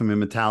up with. I mean,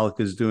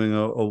 Metallica is doing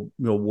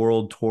a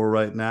world tour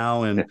right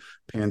now, and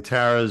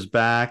Pantera is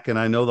back. And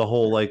I know the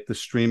whole the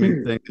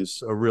streaming thing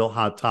is a real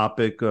hot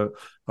topic.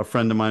 A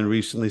friend of mine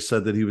recently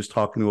said that he was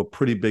talking to a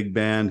pretty big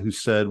band who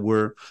said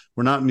we're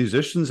not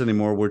musicians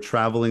anymore, we're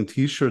traveling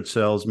t-shirt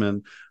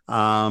salesmen,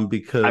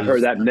 because I've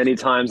heard that many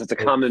times. It's a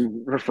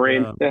common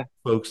refrain. Yeah.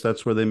 folks,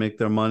 that's where they make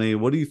their money.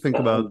 What do you think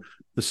about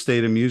the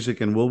state of music,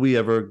 and will we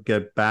ever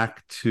get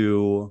back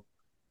to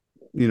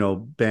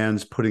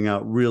bands putting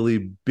out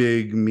really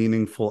big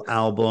meaningful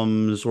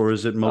albums, or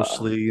is it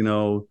mostly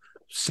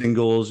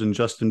singles and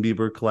Justin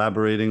Bieber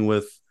collaborating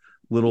with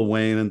Lil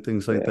Wayne and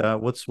things like that?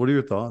 What are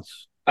your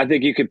thoughts? I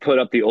think you could put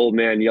up the old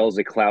man yells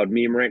at cloud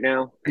meme right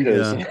now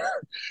because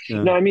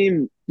no, I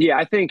mean, yeah,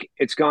 I think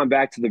it's gone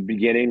back to the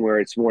beginning where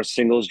it's more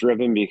singles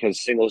driven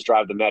because singles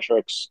drive the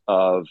metrics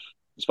of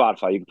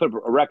Spotify. You can put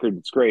up a record,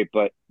 it's great,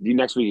 but the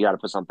next week you got to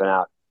put something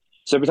out.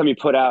 So every time you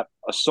put out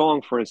a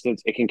song, for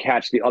instance, it can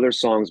catch the other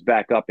songs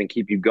back up and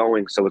keep you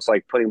going. So it's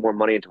like putting more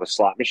money into a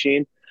slot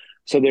machine.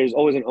 So there's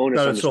always an onus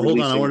on just so hold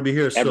on, I want to be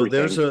here.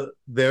 everything. So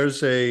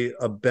there's a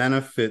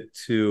benefit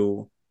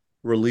to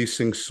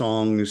releasing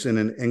songs in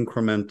an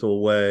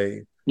incremental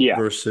way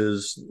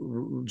versus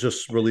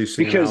just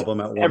releasing an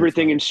album at one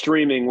everything time. In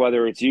streaming,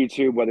 whether it's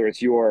YouTube, whether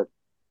it's your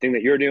thing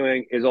that you're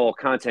doing, is all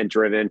content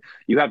driven.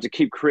 You have to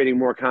keep creating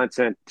more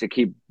content to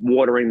keep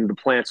watering the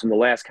plants from the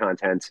last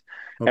content.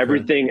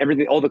 Everything,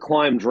 all the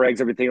climb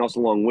drags everything else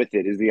along with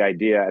it is the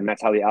idea, and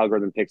that's how the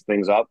algorithm picks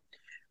things up.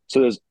 So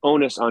there's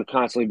onus on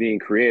constantly being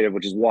creative,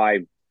 which is why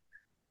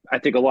I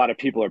think a lot of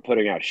people are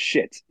putting out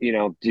shit,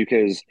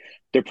 because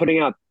they're putting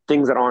out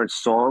things that aren't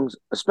songs,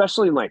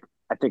 especially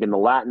I think in the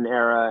Latin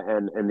era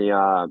and the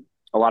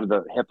a lot of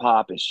the hip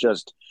hop is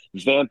just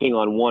vamping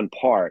on one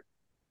part.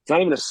 It's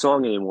not even a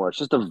song anymore. It's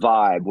just a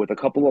vibe with a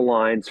couple of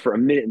lines for a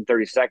minute and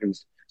 30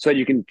 seconds so that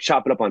you can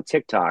chop it up on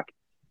TikTok.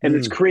 And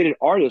it's created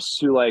artists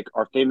who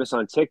are famous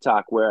on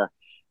TikTok where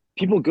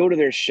people go to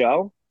their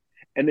show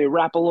and they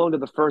rap along to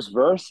the first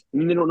verse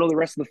and then they don't know the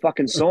rest of the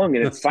fucking song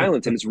and it's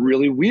silence and it's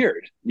really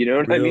weird. You know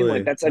what I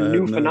mean? That's a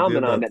new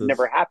phenomenon that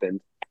never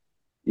happened,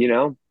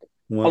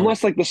 Wow.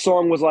 Unless the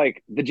song was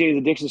the Jane's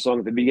Addiction song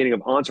at the beginning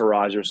of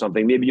Entourage or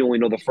something. Maybe you only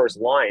know the first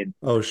line.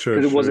 Oh, sure.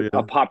 Because it wasn't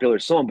a popular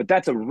song, but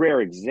that's a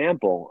rare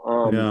example.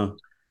 And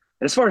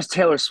as far as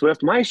Taylor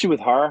Swift, my issue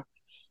with her,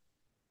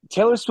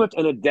 Taylor Swift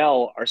and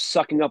Adele are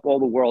sucking up all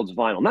the world's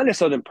vinyl. Not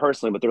necessarily them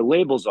personally, but their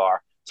labels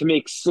are, to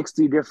make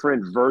 60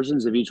 different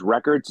versions of each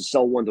record to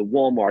sell one to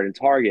Walmart and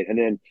Target. And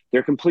then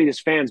their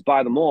completist fans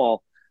buy them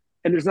all.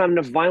 And there's not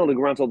enough vinyl to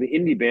go around to all the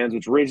indie bands,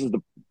 which raises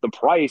the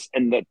price,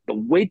 and that the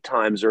wait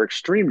times are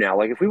extreme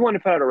now. If we want to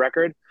put out a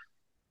record,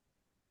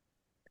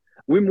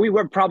 we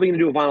were probably going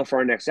to do a vinyl for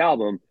our next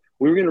album.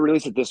 We were going to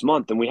release it this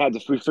month, and we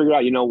figured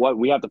out,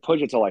 we have to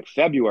push it to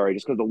February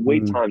just because the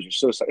wait times are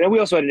so. And we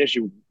also had an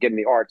issue getting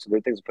the art, so there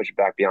are things to push it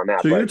back beyond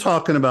that. So you're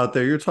talking about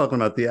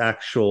the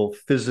actual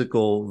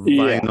physical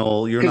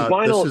vinyl. You're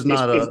not. This is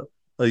not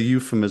a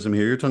euphemism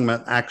here. You're talking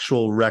about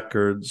actual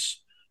records.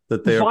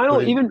 That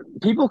vinyl, even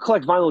people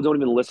collect vinyl don't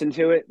even listen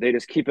to it. They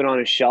just keep it on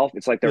a shelf.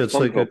 It's like their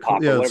Funko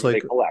Pop or whatever they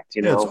collect.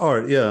 Yeah, it's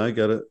art. Yeah, I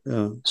get it.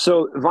 Yeah.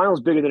 So vinyl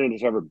is bigger than it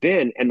has ever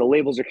been, and the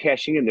labels are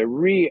cashing in. They're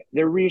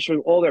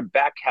reissuing all their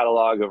back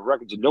catalog of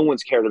records that no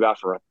one's cared about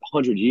for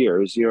 100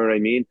 years. You know what I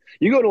mean?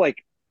 You go to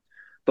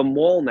the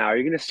mall now,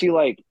 you're going to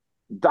see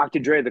Dr.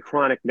 Dre, The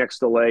Chronic next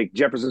to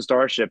Jefferson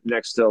Starship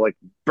next to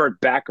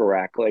Burt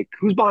Bacharach.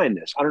 Who's buying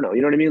this? I don't know.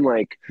 You know what I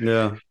mean?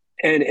 Yeah.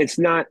 And there's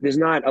not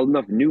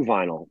enough new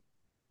vinyl.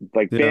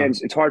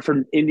 Bands, it's hard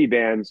for indie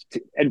bands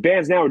and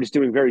bands now are just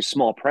doing very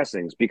small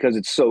pressings because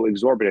it's so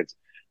exorbitant.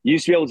 You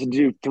used to be able to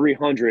do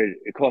 300.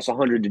 It costs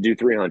 100 to do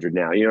 300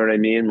 now. You know what I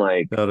mean?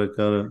 Got it.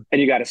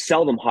 And you got to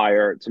sell them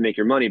higher to make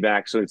your money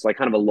back. So it's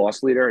kind of a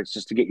loss leader. It's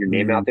just to get your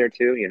name out there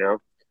too,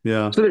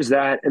 Yeah. So there's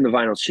that and the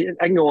vinyl.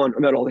 I can go on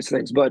about all these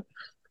things, but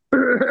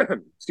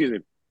excuse me,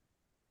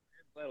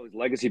 all these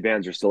legacy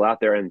bands are still out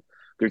there, and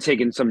they're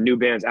taking some new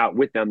bands out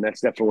with them.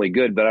 That's definitely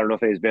good, but I don't know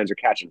if any of these bands are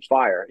catching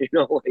fire.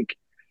 Like,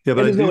 Yeah, but and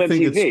I there's no do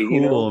think it's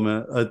MTV. cool,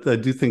 man. I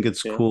do think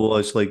it's Yeah, cool.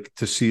 It's like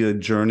to see a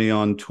Journey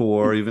on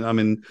tour. Even, I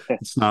mean,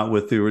 it's not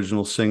with the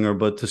original singer,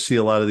 but to see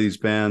a lot of these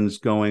bands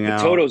going the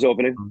out. Toto's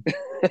opening.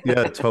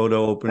 Yeah,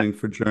 Toto opening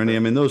for Journey. I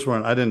mean, those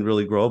weren't, I didn't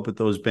really grow up with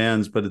those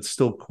bands, but it's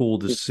still cool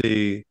to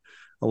see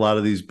a lot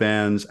of these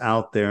bands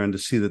out there and to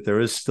see that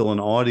there is still an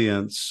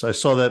audience. I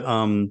saw that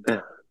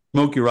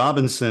Smokey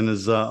Robinson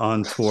is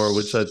on tour,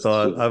 which I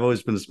thought, I've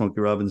always been a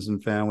Smokey Robinson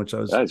fan, which I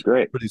was That's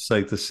great. pretty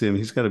psyched to see him.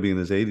 He's got to be in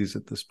his 80s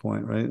at this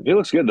point, right? He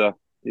looks good though.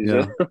 He's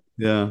Yeah.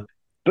 Yeah.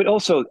 but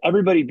also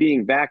everybody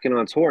being back and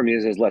on tour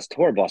means there's less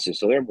tour buses,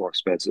 so they're more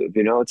expensive.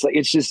 It's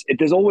like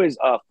there's always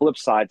a flip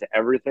side to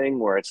everything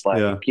where it's like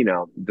Yeah.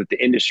 the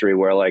industry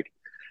where like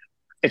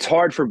it's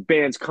hard for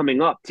bands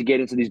coming up to get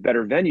into these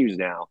better venues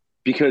now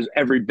because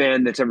every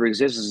band that's ever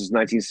existed since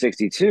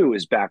 1962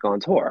 is back on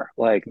tour.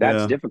 Like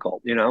that's Yeah.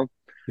 difficult.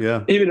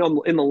 Yeah. Even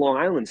in the Long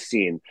Island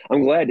scene,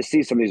 I'm glad to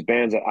see some of these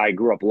bands that I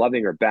grew up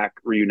loving are back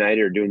reunited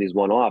or doing these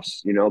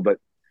one-offs. But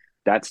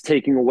that's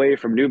taking away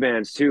from new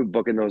bands too,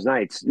 booking those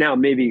nights. Now,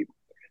 maybe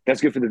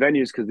that's good for the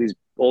venues because these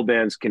old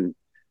bands can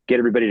get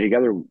everybody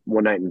together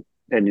one night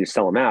and you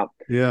sell them out.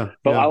 Yeah.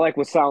 But I Yeah. like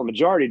what Silent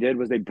Majority did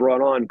was they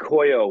brought on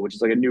Koyo, which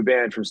is like a new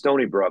band from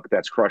Stony Brook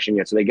that's crushing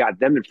it. So they got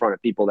them in front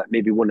of people that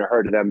maybe wouldn't have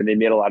heard of them, and they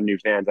made a lot of new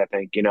fans, I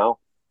think.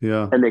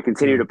 Yeah. And they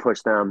continue Yeah. to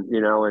push them,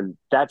 and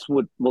that's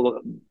what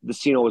the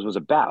scene always was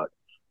about.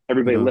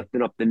 Everybody Yeah.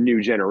 lifting up the new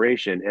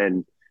generation,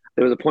 and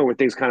there was a point where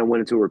things kind of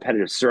went into a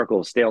repetitive circle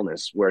of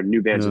staleness, where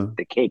new bands Yeah.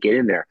 they can't get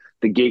in there.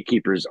 The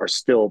gatekeepers are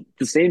still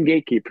the same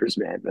gatekeepers,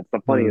 man. That's the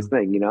Yeah. funniest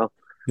thing.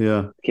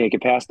 Yeah. Can't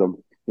get past them.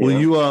 You Will know?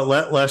 you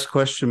last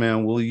question,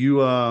 man, will you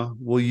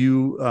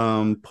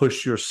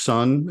push your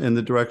son in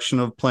the direction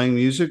of playing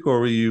music,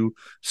 or will you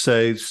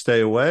say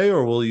stay away,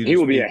 or will you He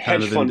will just be be a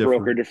kind hedge of fund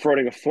broker indifferent?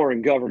 defrauding a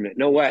foreign government.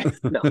 No way.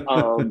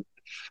 No.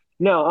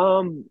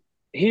 No.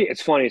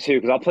 It's funny too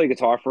because I'll play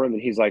guitar for him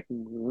and he's like,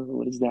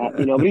 "What is that?"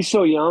 But he's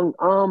so young.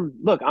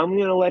 Look, I'm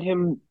gonna let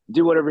him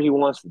do whatever he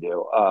wants to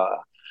do.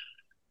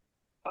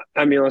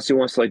 I mean, unless he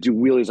wants to like do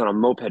wheelies on a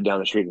moped down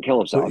the street and kill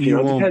But himself. you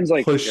It won't depends.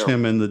 Like, push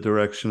him in the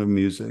direction of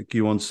music.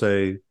 You won't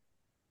say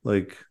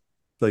like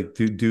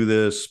do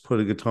this, put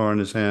a guitar in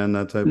his hand,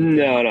 that type of thing.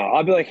 no.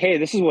 I'll be like, "Hey,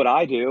 this is what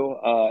I do.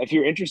 If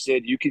you're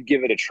interested, you could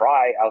give it a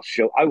try.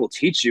 I will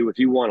teach you if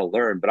you want to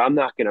learn, but I'm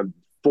not gonna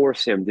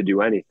force him to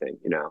do anything.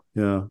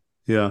 Yeah.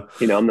 Yeah.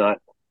 I'm not.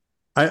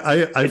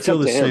 I It's feel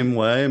up the to him. same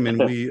way. I mean,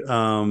 we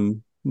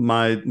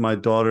my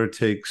daughter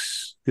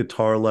takes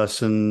guitar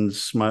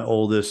lessons. My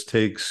oldest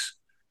takes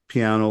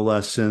piano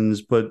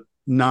lessons, but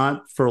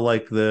not for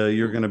like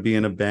you're going to be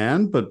in a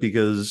band, but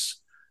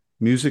because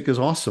music is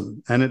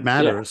awesome and it Yeah,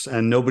 matters, and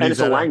and nobody's it's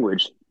a at a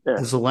language. Yeah,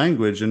 it's a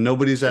language, and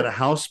nobody's at yeah, a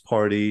house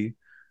party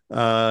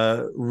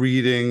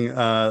reading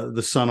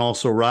The Sun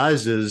Also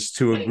Rises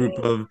to a group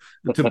of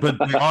but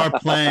they are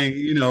playing,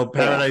 yeah.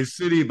 Paradise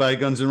City by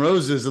Guns N'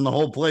 Roses, and the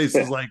whole place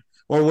is like,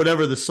 or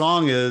whatever the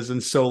song is.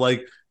 And so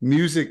like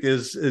music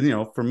is,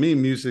 for me,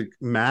 music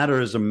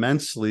matters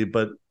immensely,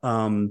 but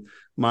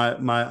my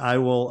I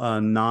will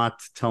not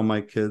tell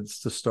my kids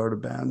to start a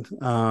band,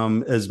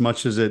 as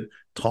much as it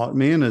taught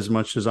me and as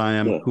much as I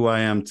am Yeah. who I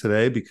am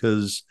today,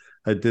 because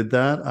I did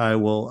that. I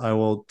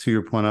will, to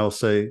your point, I will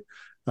say,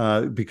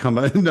 become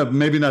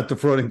maybe not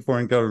defrauding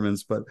foreign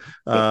governments, but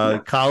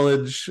No.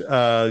 college,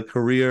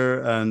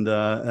 career,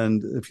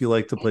 and if you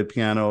like to play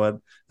piano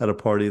at a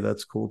party,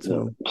 that's cool Yeah.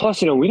 too.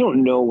 Plus, we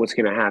don't know what's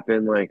going to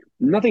happen. Like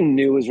nothing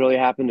new has really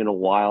happened in a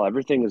while.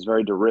 Everything is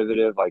very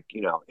derivative. Like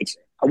it's.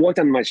 I walked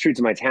down my streets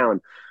of my town.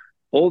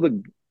 All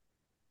these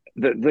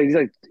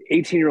like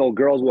 18-year-old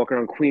girls walking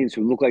around Queens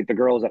who look like the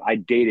girls that I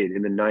dated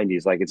in the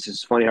 90s. Like it's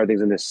just funny how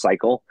things in this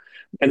cycle.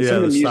 And some Yeah,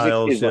 of the the music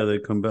styles, is yeah, like, they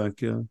come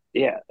back. Yeah,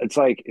 yeah, it's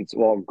like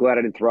well, I'm glad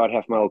I didn't throw out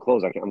half my old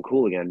clothes. I'm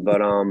cool again.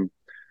 But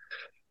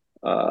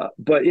yeah,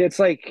 it's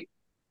like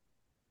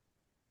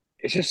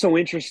it's just so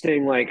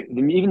interesting. Like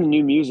even the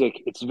new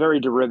music, it's very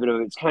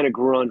derivative. It's kind of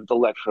grunge with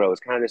electro. It's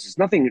kind of this. It's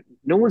nothing.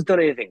 No one's done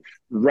anything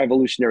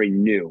revolutionary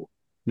new.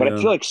 But I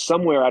yeah, feel like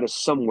somewhere out of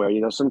somewhere,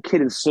 some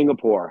kid in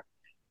Singapore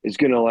is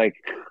gonna like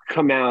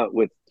come out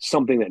with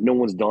something that no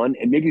one's done,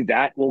 and maybe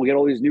that will get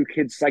all these new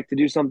kids psyched to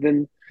do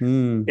something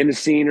mm, in the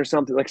scene or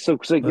something. Like so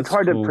like, it's that's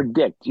hard to cool.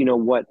 predict.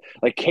 What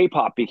like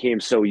K-pop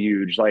became so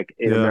huge like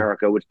in Yeah,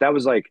 America, which that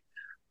was like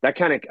that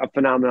kind of a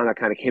phenomenon that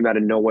kind of came out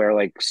of nowhere,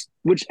 like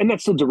which and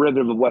that's still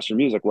derivative of Western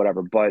music,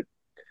 whatever. But it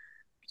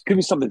could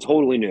be something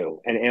totally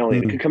new and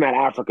alien. It could mm, come out of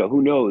Africa.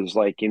 Who knows?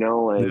 Like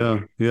like yeah,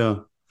 yeah.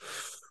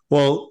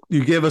 Well,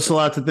 you gave us a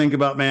lot to think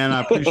about, man. I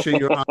appreciate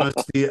your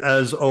honesty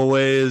as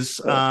always.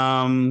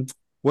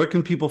 Where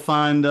can people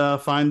find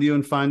you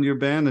and find your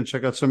band and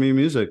check out some of your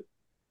music?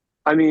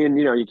 I mean,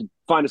 you can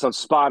find us on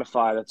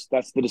Spotify.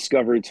 That's the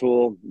discovery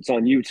tool. It's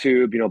on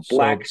YouTube.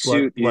 Black So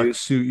Suit Black Youth.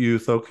 Suit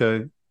Youth,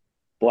 okay.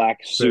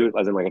 black suit,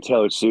 as in like a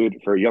tailored suit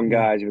for young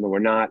guys, even though we're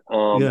not.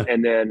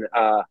 And then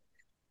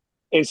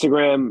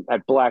Instagram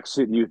at Black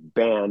Suit Youth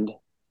Band.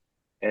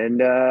 And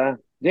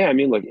yeah, I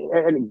mean, look,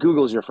 and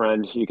Google's your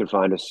friend. You can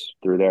find us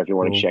through there if you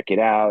want to check it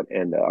out.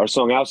 And our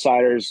song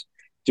Outsiders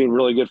doing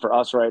really good for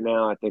us right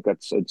now. I think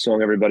that's a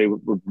song everybody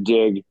would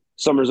dig.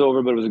 Summer's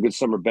over, but it was a good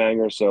summer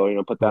banger. So, you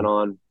know, put that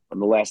on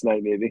the last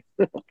night, maybe.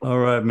 All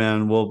right,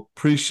 man. Well,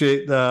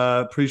 appreciate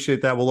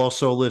that. We'll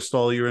also list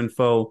all your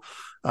info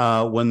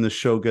when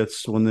this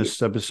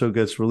episode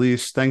gets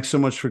released. Thanks so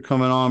much for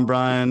coming on,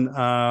 Bryan.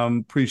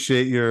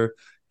 Appreciate your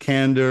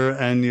candor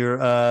and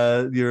your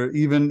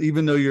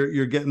even though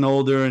you're getting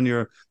older and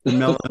you're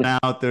mellowing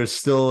out, there's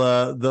still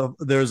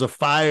there's a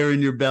fire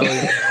in your belly,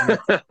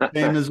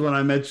 same as when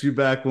I met you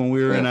back when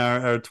we were in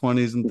our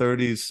 20s and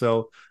 30s.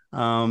 So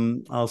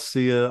I'll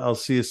see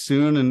you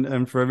soon,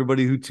 and for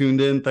everybody who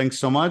tuned in, thanks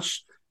so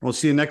much. We'll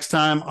see you next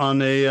time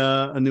on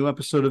a new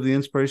episode of the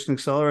Inspiration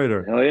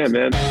Accelerator. Hell yeah,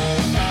 man.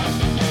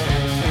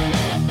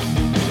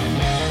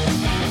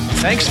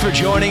 Thanks for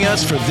joining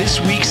us for this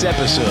week's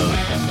episode.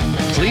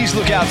 Please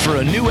look out for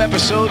a new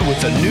episode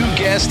with a new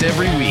guest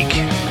every week.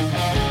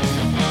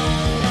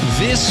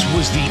 This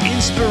was the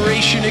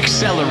Inspiration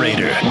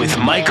Accelerator with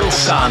Michael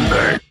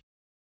Sonberg.